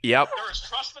 Yep. There is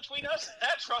trust between us.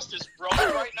 That trust is broken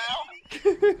right now.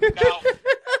 Now,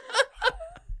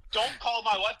 don't call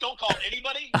my wife. Don't call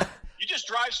anybody. You just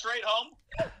drive straight home.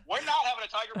 We're not having a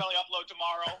Tiger Belly upload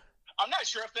tomorrow. I'm not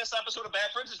sure if this episode of Bad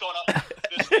Friends is going up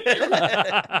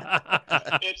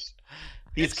this week.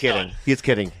 He's kidding. He's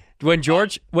kidding. When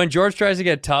George tries to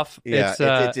get tough, Yeah,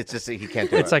 it's it's just he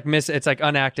can't do it's it. like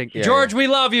unacting. Yeah, George, we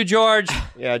love you, George.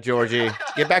 Yeah, Georgie,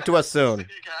 get back to us soon. You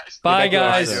guys. Bye, Get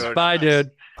back to us guys. soon. Bye, dude.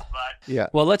 Bye. Yeah.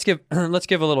 Well, let's give a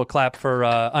little clap for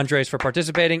Andres for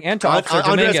participating and to Officer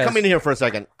Andres, Dominguez. come in here for a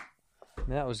second.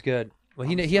 That was good. Well,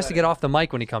 he has to get off the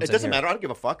mic when he comes It in doesn't here. matter. I don't give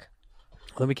a fuck.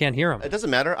 Then we can't hear him. It doesn't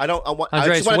matter. I just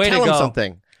Andres, want way to to tell him go.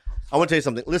 something. I want to tell you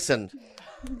something. Listen,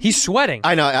 He's sweating.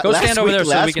 I know. Go stand over there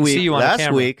so we can see you on the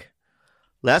camera.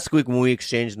 Last week when we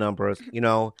exchanged numbers,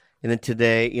 and then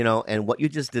today, and what you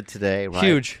just did today, right?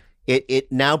 Huge.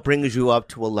 It now brings you up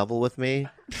to a level with me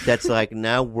that's like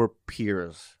now we're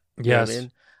peers. You know what Yes. I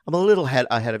mean? I'm a little ahead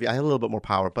of you. I have a little bit more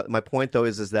power, but my point though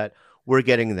is that we're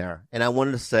getting there, and I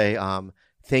wanted to say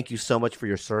thank you so much for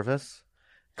your service.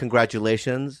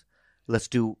 Congratulations. Let's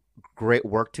do great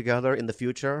work together in the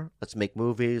future. Let's make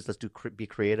movies. Let's be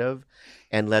creative,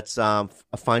 and let's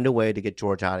find a way to get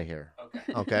George out of here.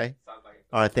 Okay.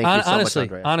 All right. Thank you so much,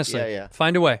 Andreas. Honestly, Yeah.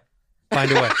 find a way.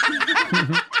 Find a way.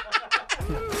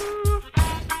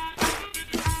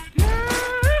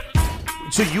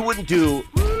 So you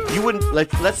wouldn't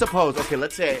let's suppose, okay,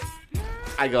 let's say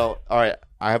I go, all right,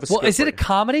 I have a Well, script is it for a you.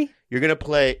 comedy? You're going to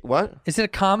play, what? Is it a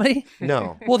comedy?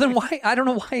 No. Well, then why? I don't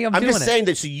know why I'm I'm doing just it. saying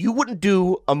that, so you wouldn't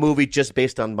do a movie just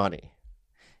based on money.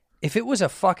 If it was a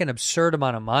fucking absurd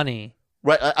amount of money.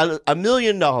 Right, $1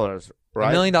 million, right?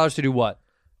 $1 million to do what?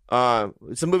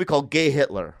 It's a movie called Gay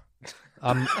Hitler.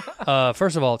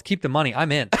 First of all, keep the money.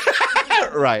 I'm in.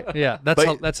 Right. Yeah,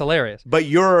 that's hilarious. But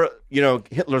you're,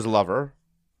 Hitler's lover.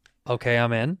 Okay,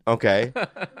 I'm in. Okay.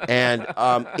 And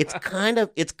it's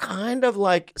kind of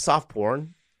like soft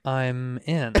porn. I'm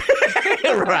in.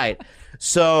 Right.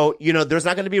 So, there's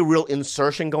not going to be a real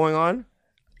insertion going on.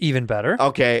 Even better.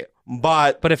 Okay.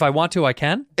 But if I want to, I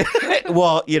can.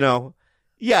 Well,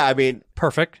 yeah, I mean,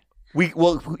 perfect.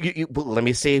 Let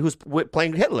me see who's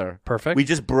playing Hitler. Perfect. We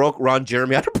just broke Ron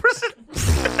Jeremy out of prison.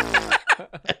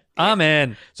 I'm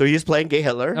in. So he's playing Gay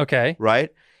Hitler. Okay.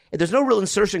 Right? And there's no real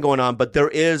insertion going on, but there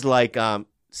is like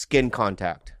skin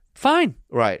contact. Fine.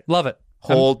 Right. Love it.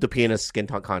 Hold the penis, skin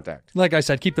contact. Like I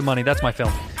said, keep the money. That's my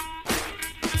film.